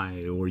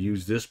fly, or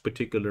use this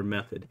particular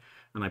method.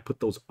 And I put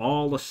those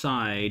all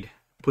aside,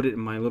 put it in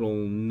my little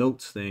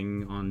notes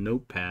thing on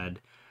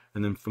Notepad,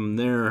 and then from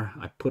there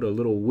I put a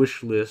little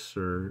wish list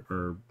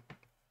or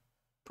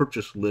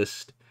purchase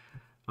list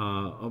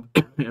of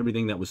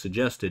everything that was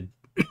suggested.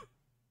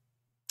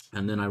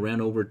 And then I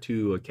ran over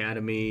to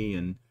Academy,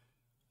 and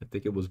I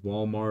think it was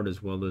Walmart,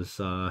 as well as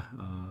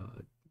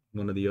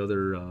one of the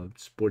other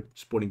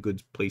sporting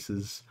goods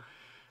places,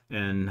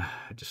 and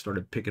I just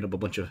started picking up a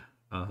bunch of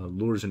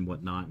lures and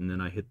whatnot. And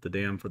then I hit the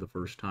dam for the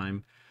first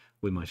time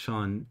with my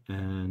son,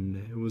 and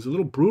it was a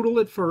little brutal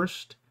at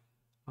first,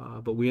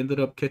 but we ended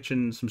up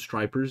catching some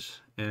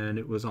stripers, and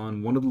it was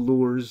on one of the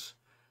lures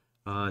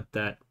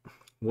that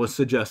was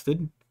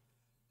suggested.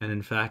 And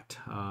in fact,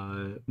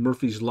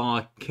 Murphy's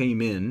Law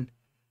came in,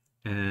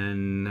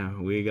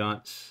 and we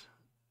got,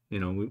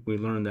 we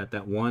learned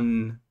that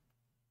one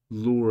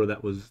lure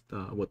that was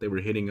what they were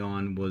hitting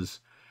on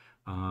was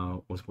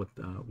what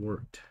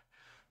worked.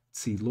 Let's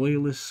see,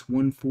 Loyalist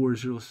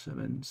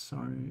 1407.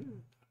 Sorry.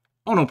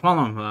 Oh, no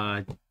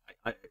problem.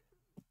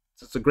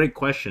 It's a great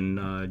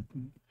question.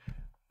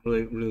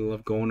 Really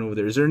love going over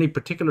there. Is there any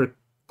particular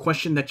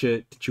question that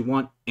you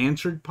want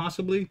answered,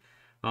 possibly?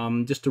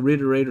 Just to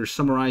reiterate or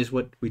summarize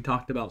what we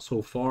talked about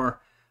so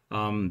far,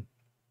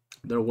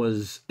 there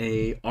was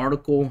a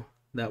article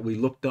that we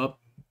looked up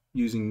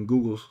using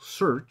Google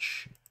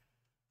search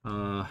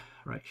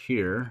right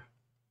here.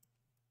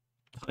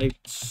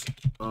 Types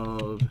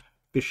of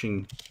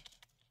fishing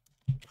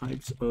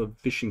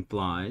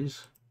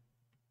flies,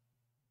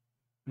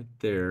 right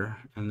there.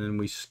 And then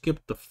we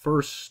skipped the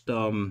first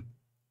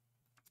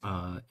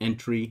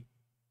entry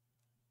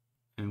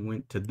and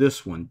went to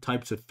this one,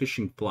 Types of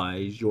Fishing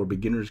Flies, Your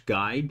Beginner's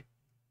Guide.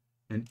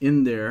 And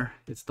in there,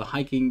 it's the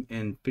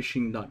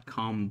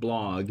hikingandfishing.com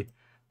blog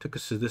took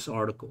us to this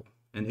article.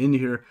 And in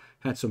here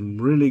had some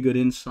really good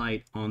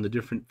insight on the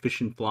different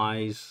fishing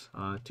flies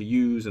to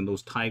use and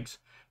those types,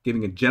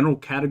 giving a general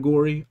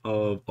category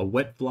of a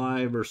wet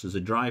fly versus a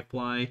dry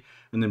fly,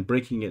 and then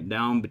breaking it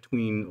down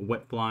between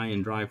wet fly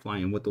and dry fly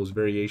and what those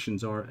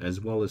variations are, as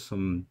well as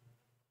some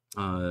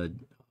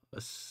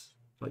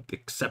like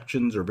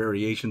exceptions or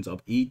variations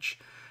of each.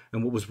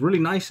 And what was really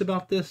nice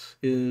about this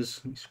is,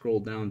 let me scroll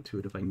down to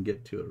it if I can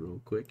get to it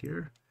real quick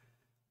here.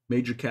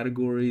 Major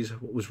categories.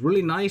 What was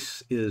really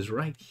nice is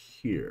right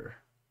here.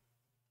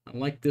 I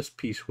like this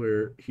piece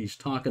where he's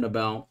talking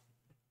about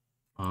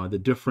the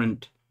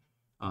different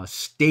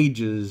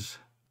stages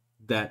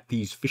that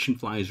these fishing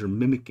flies are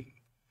mimicking.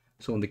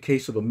 So in the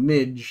case of a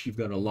midge, you've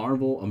got a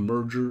larval, a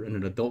merger, and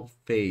an adult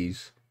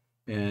phase.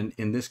 And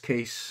in this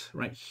case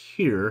right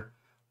here,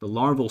 the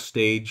larval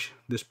stage,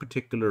 this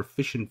particular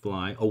fishing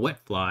fly, a wet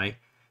fly,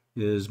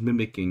 is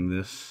mimicking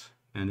this.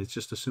 And it's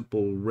just a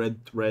simple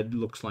red thread,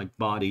 looks like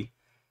body.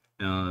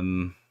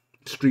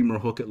 Streamer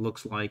hook it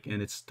looks like,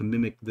 and it's to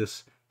mimic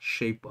this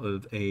shape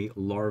of a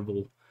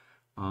larval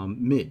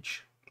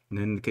midge. And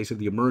then in the case of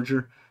the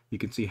emerger, you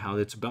can see how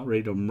it's about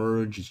ready to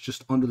emerge. It's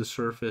just under the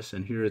surface,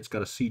 and here it's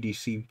got a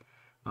CDC,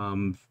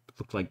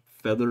 look like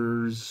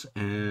feathers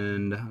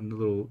and a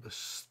little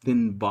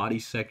thin body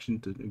section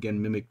to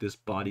again mimic this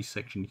body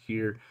section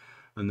here,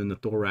 and then the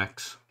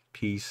thorax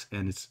piece,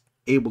 and it's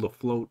able to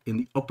float in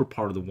the upper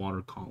part of the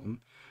water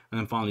column. And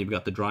then finally you've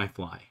got the dry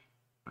fly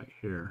right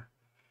here,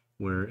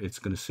 where it's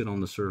going to sit on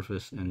the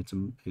surface, and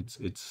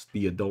it's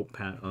the adult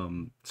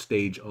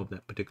stage of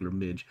that particular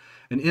midge.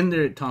 And in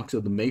there it talks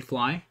of the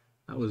mayfly.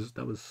 That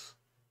was,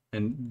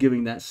 and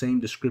giving that same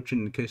description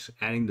in the case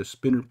adding the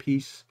spinner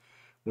piece,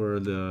 where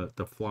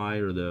the fly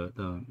or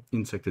the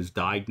insect has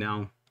died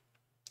now.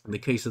 In the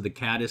case of the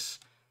caddis,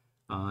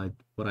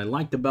 what I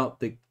liked about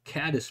the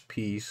caddis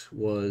piece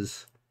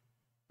was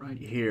right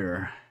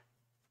here.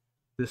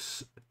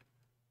 This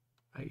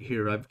right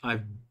here,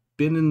 I've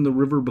been in the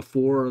river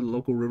before,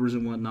 local rivers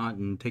and whatnot,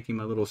 and taking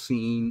my little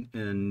scene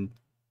and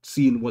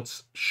seeing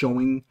what's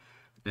showing,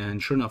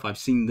 and sure enough I've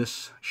seen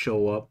this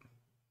show up,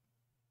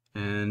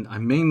 and I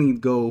mainly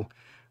go,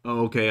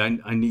 oh, okay,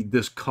 I need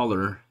this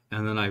color,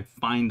 and then I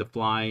find the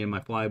fly in my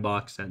fly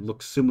box that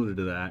looks similar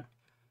to that.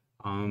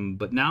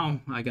 But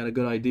now I got a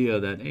good idea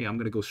that, hey, I'm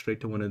gonna go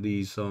straight to one of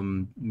these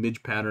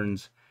midge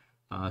patterns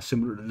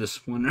similar to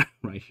this one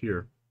right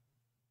here.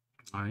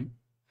 All right.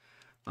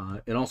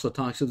 It also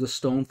talks of the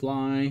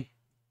stonefly,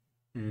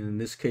 in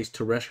this case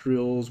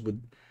terrestrials.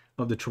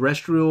 Of the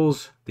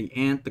terrestrials, the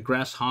ant, the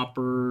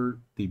grasshopper,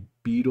 the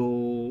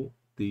beetle,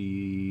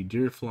 the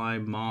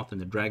deerfly, moth, and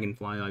the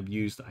dragonfly I've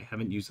used. I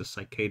haven't used the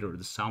cicada or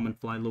the salmon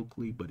fly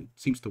locally, but it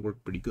seems to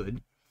work pretty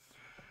good.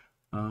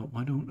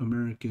 Why don't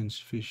Americans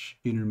fish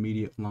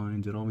intermediate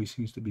lines? It always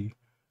seems to be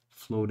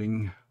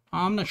floating.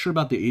 I'm not sure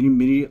about the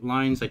intermediate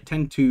lines. I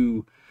tend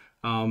to,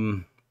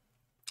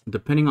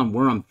 depending on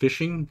where I'm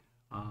fishing,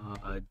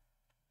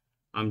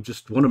 I'm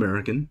just one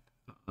American,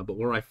 but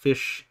where I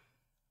fish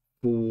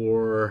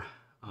for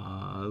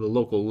the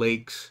local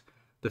lakes,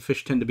 the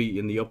fish tend to be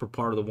in the upper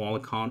part of the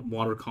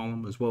water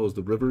column, as well as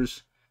the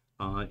rivers.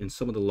 In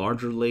some of the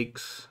larger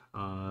lakes,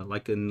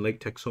 like in Lake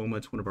Texoma,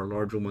 it's one of our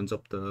larger ones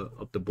up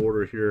the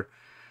border here.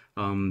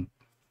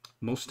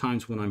 Most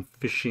times when I'm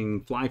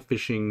fishing, fly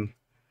fishing,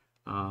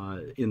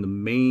 in the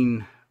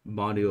main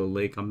body of the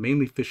lake, I'm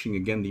mainly fishing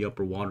again the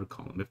upper water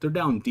column. If they're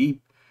down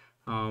deep,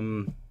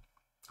 I'm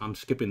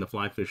skipping the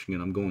fly fishing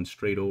and I'm going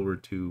straight over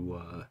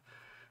to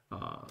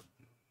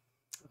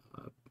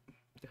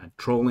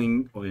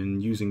trolling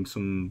and using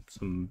some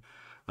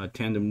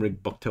tandem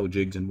rig bucktail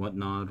jigs and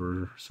whatnot,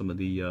 or some of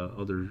the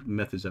other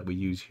methods that we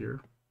use here.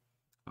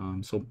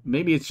 So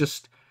maybe it's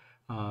just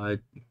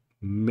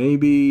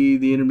maybe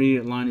the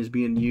intermediate line is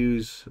being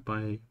used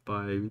by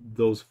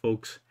those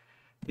folks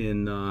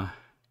in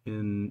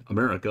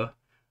America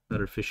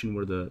that are fishing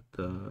where the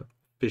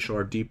fish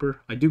are deeper.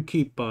 I do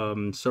keep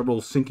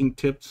several sinking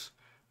tips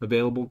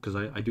available, because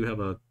I do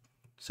have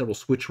several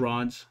switch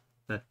rods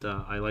that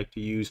I like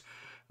to use.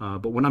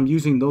 But when I'm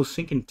using those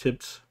sinking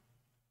tips,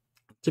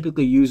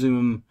 typically using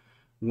them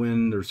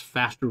when there's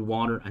faster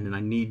water and then I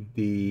need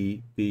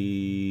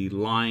the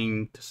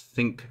line to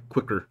sink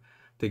quicker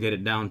to get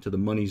it down to the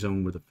money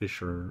zone where the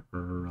fish are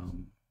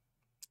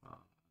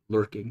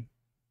lurking.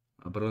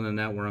 But other than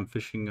that, where I'm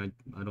fishing,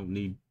 I don't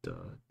need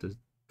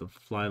the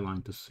fly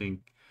line to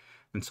sink,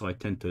 and so I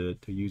tend to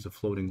use a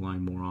floating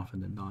line more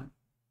often than not.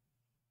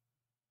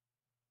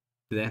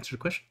 Did that answer the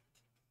question?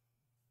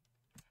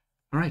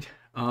 All right.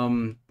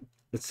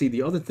 Let's see.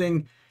 The other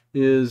thing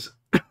is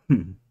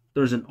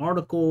there's an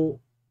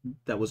article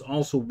that was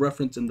also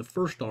referenced in the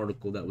first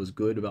article that was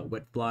good about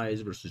wet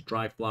flies versus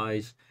dry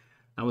flies.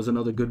 That was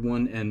another good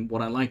one. And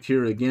what I liked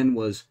here again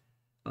was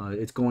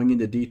it's going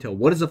into detail.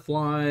 What is a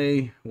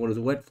fly? What is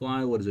a wet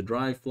fly? What is a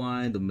dry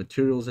fly? The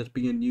materials that's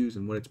being used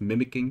and what it's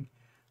mimicking.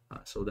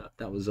 So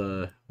that was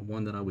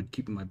one that I would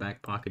keep in my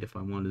back pocket if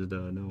I wanted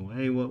to know,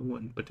 hey,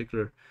 what in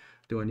particular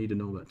do I need to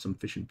know about some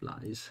fishing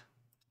flies?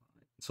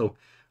 So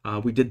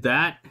we did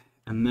that,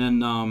 and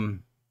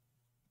then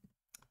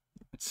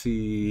let's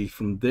see,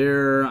 from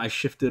there I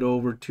shifted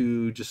over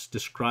to just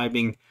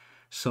describing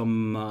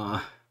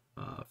some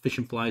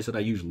fishing flies that I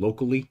use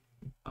locally.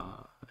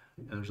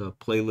 There's a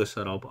playlist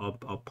that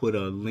I'll put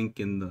a link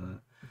in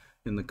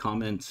the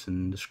comments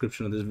and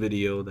description of this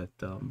video that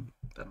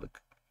that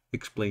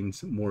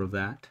explains more of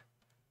that.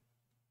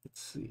 Let's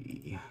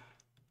see,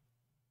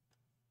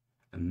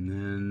 and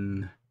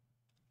then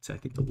I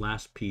think the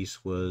last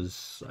piece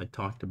was I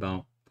talked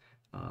about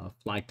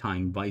fly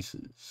tying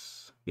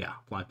vices. Yeah,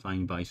 fly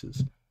tying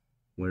vices,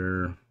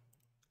 where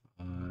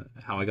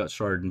how I got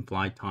started in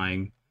fly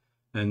tying,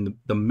 and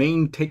the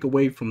main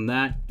takeaway from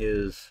that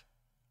is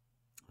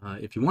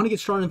if you want to get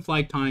started in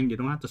fly tying, you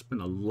don't have to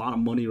spend a lot of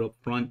money up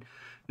front,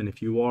 and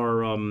if you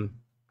are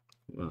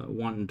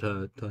wanting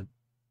to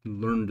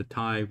learn to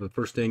tie, the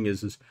first thing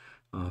is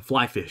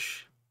fly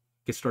fish.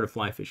 Get started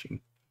fly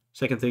fishing.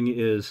 Second thing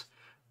is,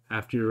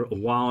 after a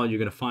while, you're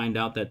going to find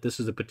out that this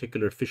is a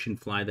particular fishing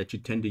fly that you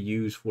tend to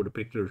use for the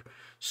particular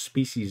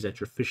species that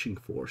you're fishing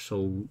for.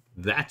 So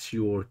that's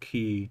your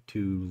key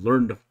to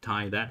learn to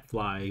tie that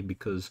fly,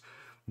 because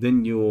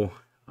then you'll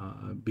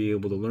be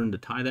able to learn to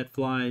tie that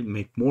fly,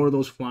 make more of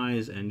those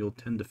flies, and you'll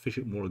tend to fish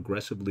it more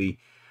aggressively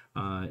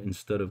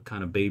instead of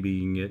kind of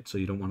babying it. So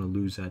you don't want to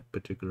lose that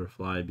particular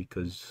fly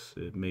because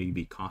it may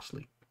be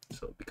costly.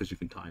 So because you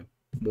can tie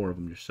more of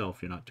them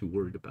yourself, you're not too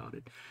worried about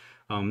it.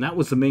 That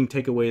was the main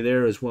takeaway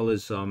there, as well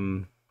as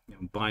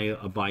buy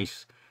a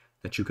vise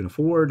that you can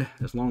afford.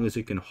 As long as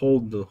it can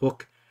hold the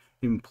hook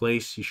in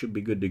place, you should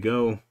be good to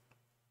go.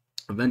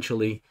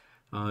 Eventually,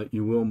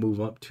 you will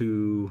move up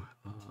to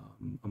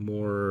a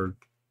more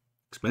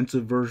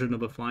expensive version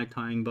of a fly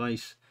tying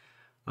vise.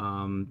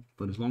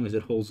 But as long as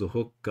it holds the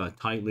hook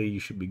tightly, you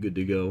should be good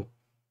to go.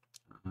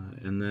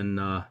 And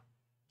then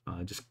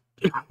just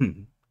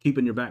keep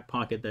in your back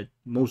pocket that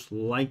most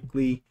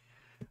likely,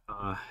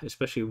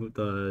 especially with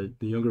the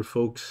younger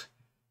folks,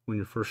 when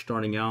you're first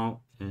starting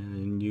out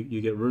and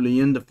you get really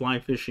into fly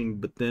fishing,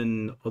 but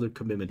then other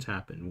commitments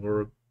happen,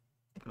 work,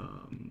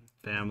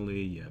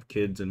 family, you have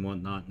kids and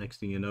whatnot. Next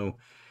thing you know,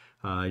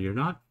 you're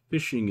not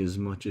fishing as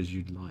much as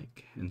you'd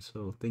like, and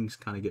so things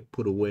kind of get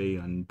put away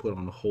and put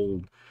on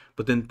hold,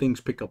 but then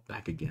things pick up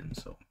back again.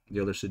 So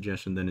the other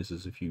suggestion then is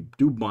if you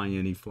do buy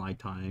any fly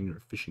tying or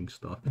fishing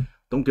stuff,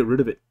 don't get rid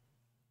of it,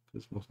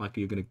 because most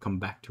likely you're going to come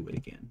back to it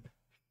again.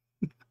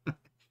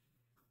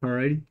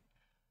 Alrighty.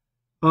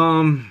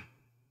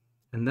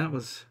 And that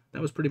was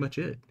pretty much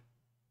it.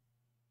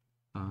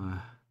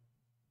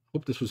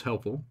 Hope this was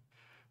helpful.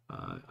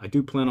 I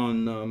do plan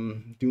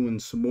on doing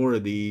some more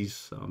of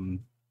these.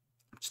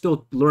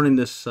 Still learning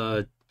this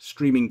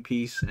streaming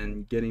piece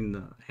and getting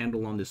the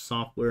handle on this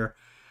software.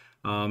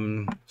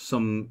 Some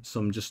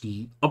just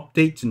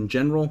updates in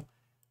general.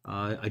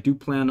 I do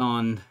plan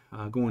on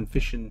going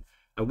fishing.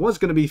 I was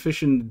going to be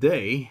fishing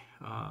today,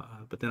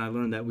 but then I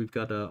learned that we've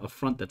got a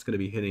front that's going to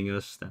be hitting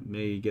us that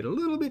may get a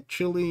little bit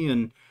chilly,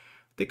 and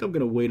I think I'm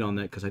going to wait on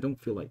that because I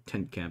don't feel like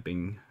tent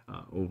camping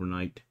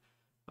overnight.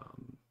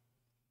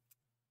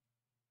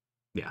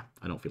 Yeah,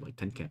 I don't feel like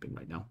tent camping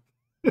right now.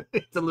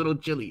 It's a little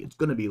chilly. It's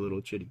going to be a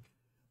little chilly.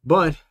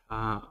 But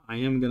I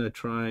am going to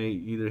try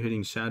either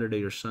hitting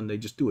Saturday or Sunday,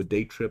 just do a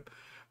day trip,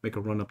 make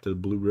a run up to the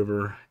Blue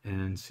River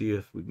and see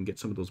if we can get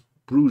some of those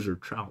bruiser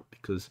trout,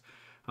 because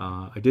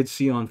I did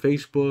see on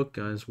Facebook,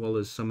 as well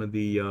as some of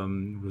the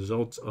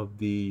results of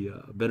the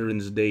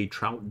Veterans Day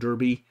Trout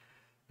Derby,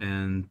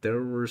 and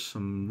there were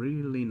some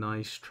really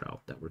nice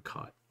trout that were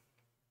caught.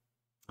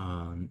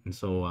 And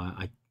so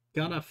I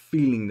got a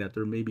feeling that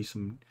there may be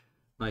some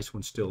nice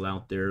ones still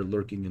out there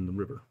lurking in the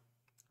river.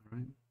 All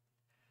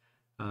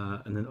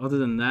right. And then other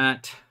than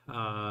that,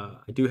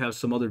 I do have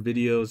some other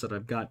videos that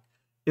I've got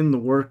in the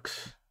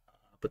works.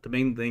 But the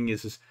main thing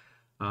is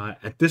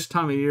at this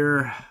time of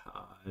year,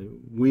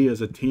 we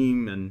as a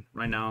team, and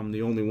right now I'm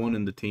the only one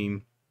in the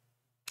team.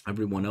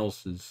 Everyone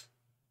else is,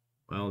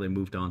 well, they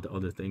moved on to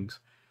other things.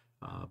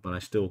 But I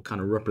still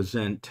kind of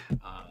represent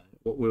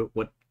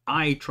what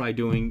I try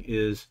doing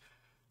is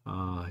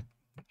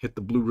hit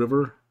the Blue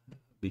River,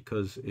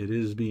 because it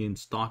is being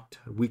stocked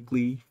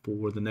weekly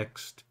for the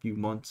next few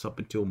months up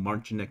until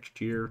March next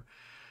year.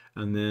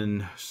 And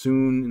then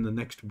soon, in the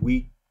next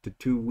week to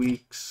 2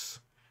 weeks,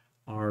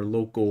 our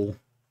local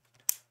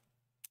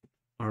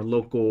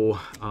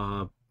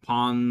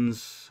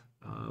ponds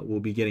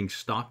will be getting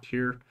stocked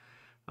here.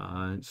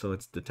 So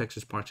it's the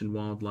Texas Parks and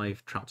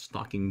Wildlife trout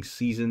stocking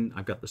season.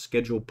 I've got the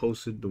schedule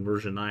posted, the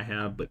version I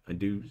have, but I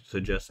do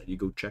suggest that you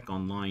go check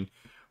online.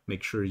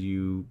 Make sure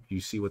you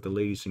see what the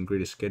latest and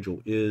greatest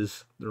schedule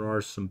is. There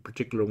are some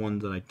particular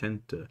ones that I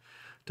tend to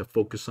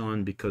focus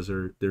on because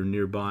they're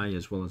nearby,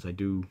 as well as I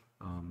do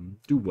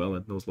well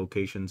at those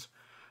locations.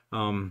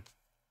 And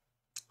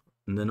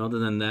then other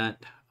than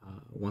that,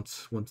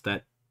 once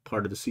that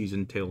part of the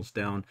season tails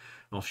down,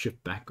 I'll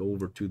shift back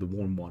over to the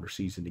warm water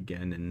season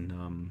again,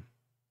 and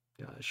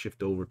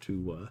shift over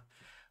to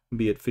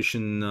be it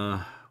fishing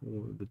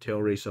the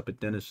tail race up at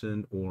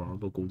Denison or our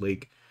local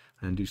lake,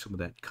 and do some of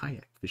that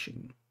kayak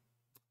fishing.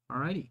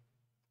 Alrighty.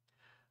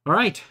 All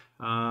right.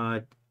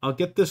 I'll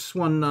get this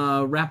one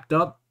wrapped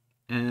up,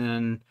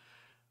 and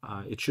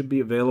it should be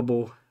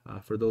available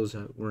for those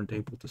that weren't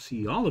able to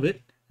see all of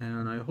it.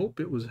 And I hope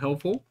it was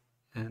helpful.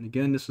 And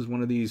again, this is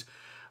one of these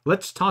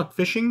Let's Talk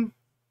Fishing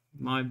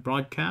live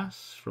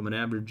broadcasts from an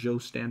average Joe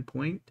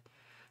standpoint.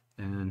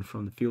 And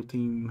from the field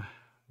team,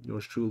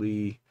 yours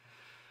truly,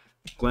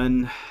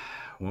 Glenn,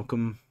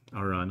 welcome,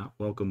 or not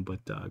welcome,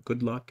 but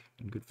good luck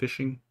and good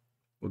fishing.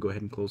 We'll go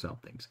ahead and close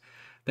out things.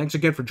 Thanks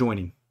again for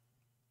joining.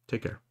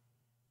 Take care.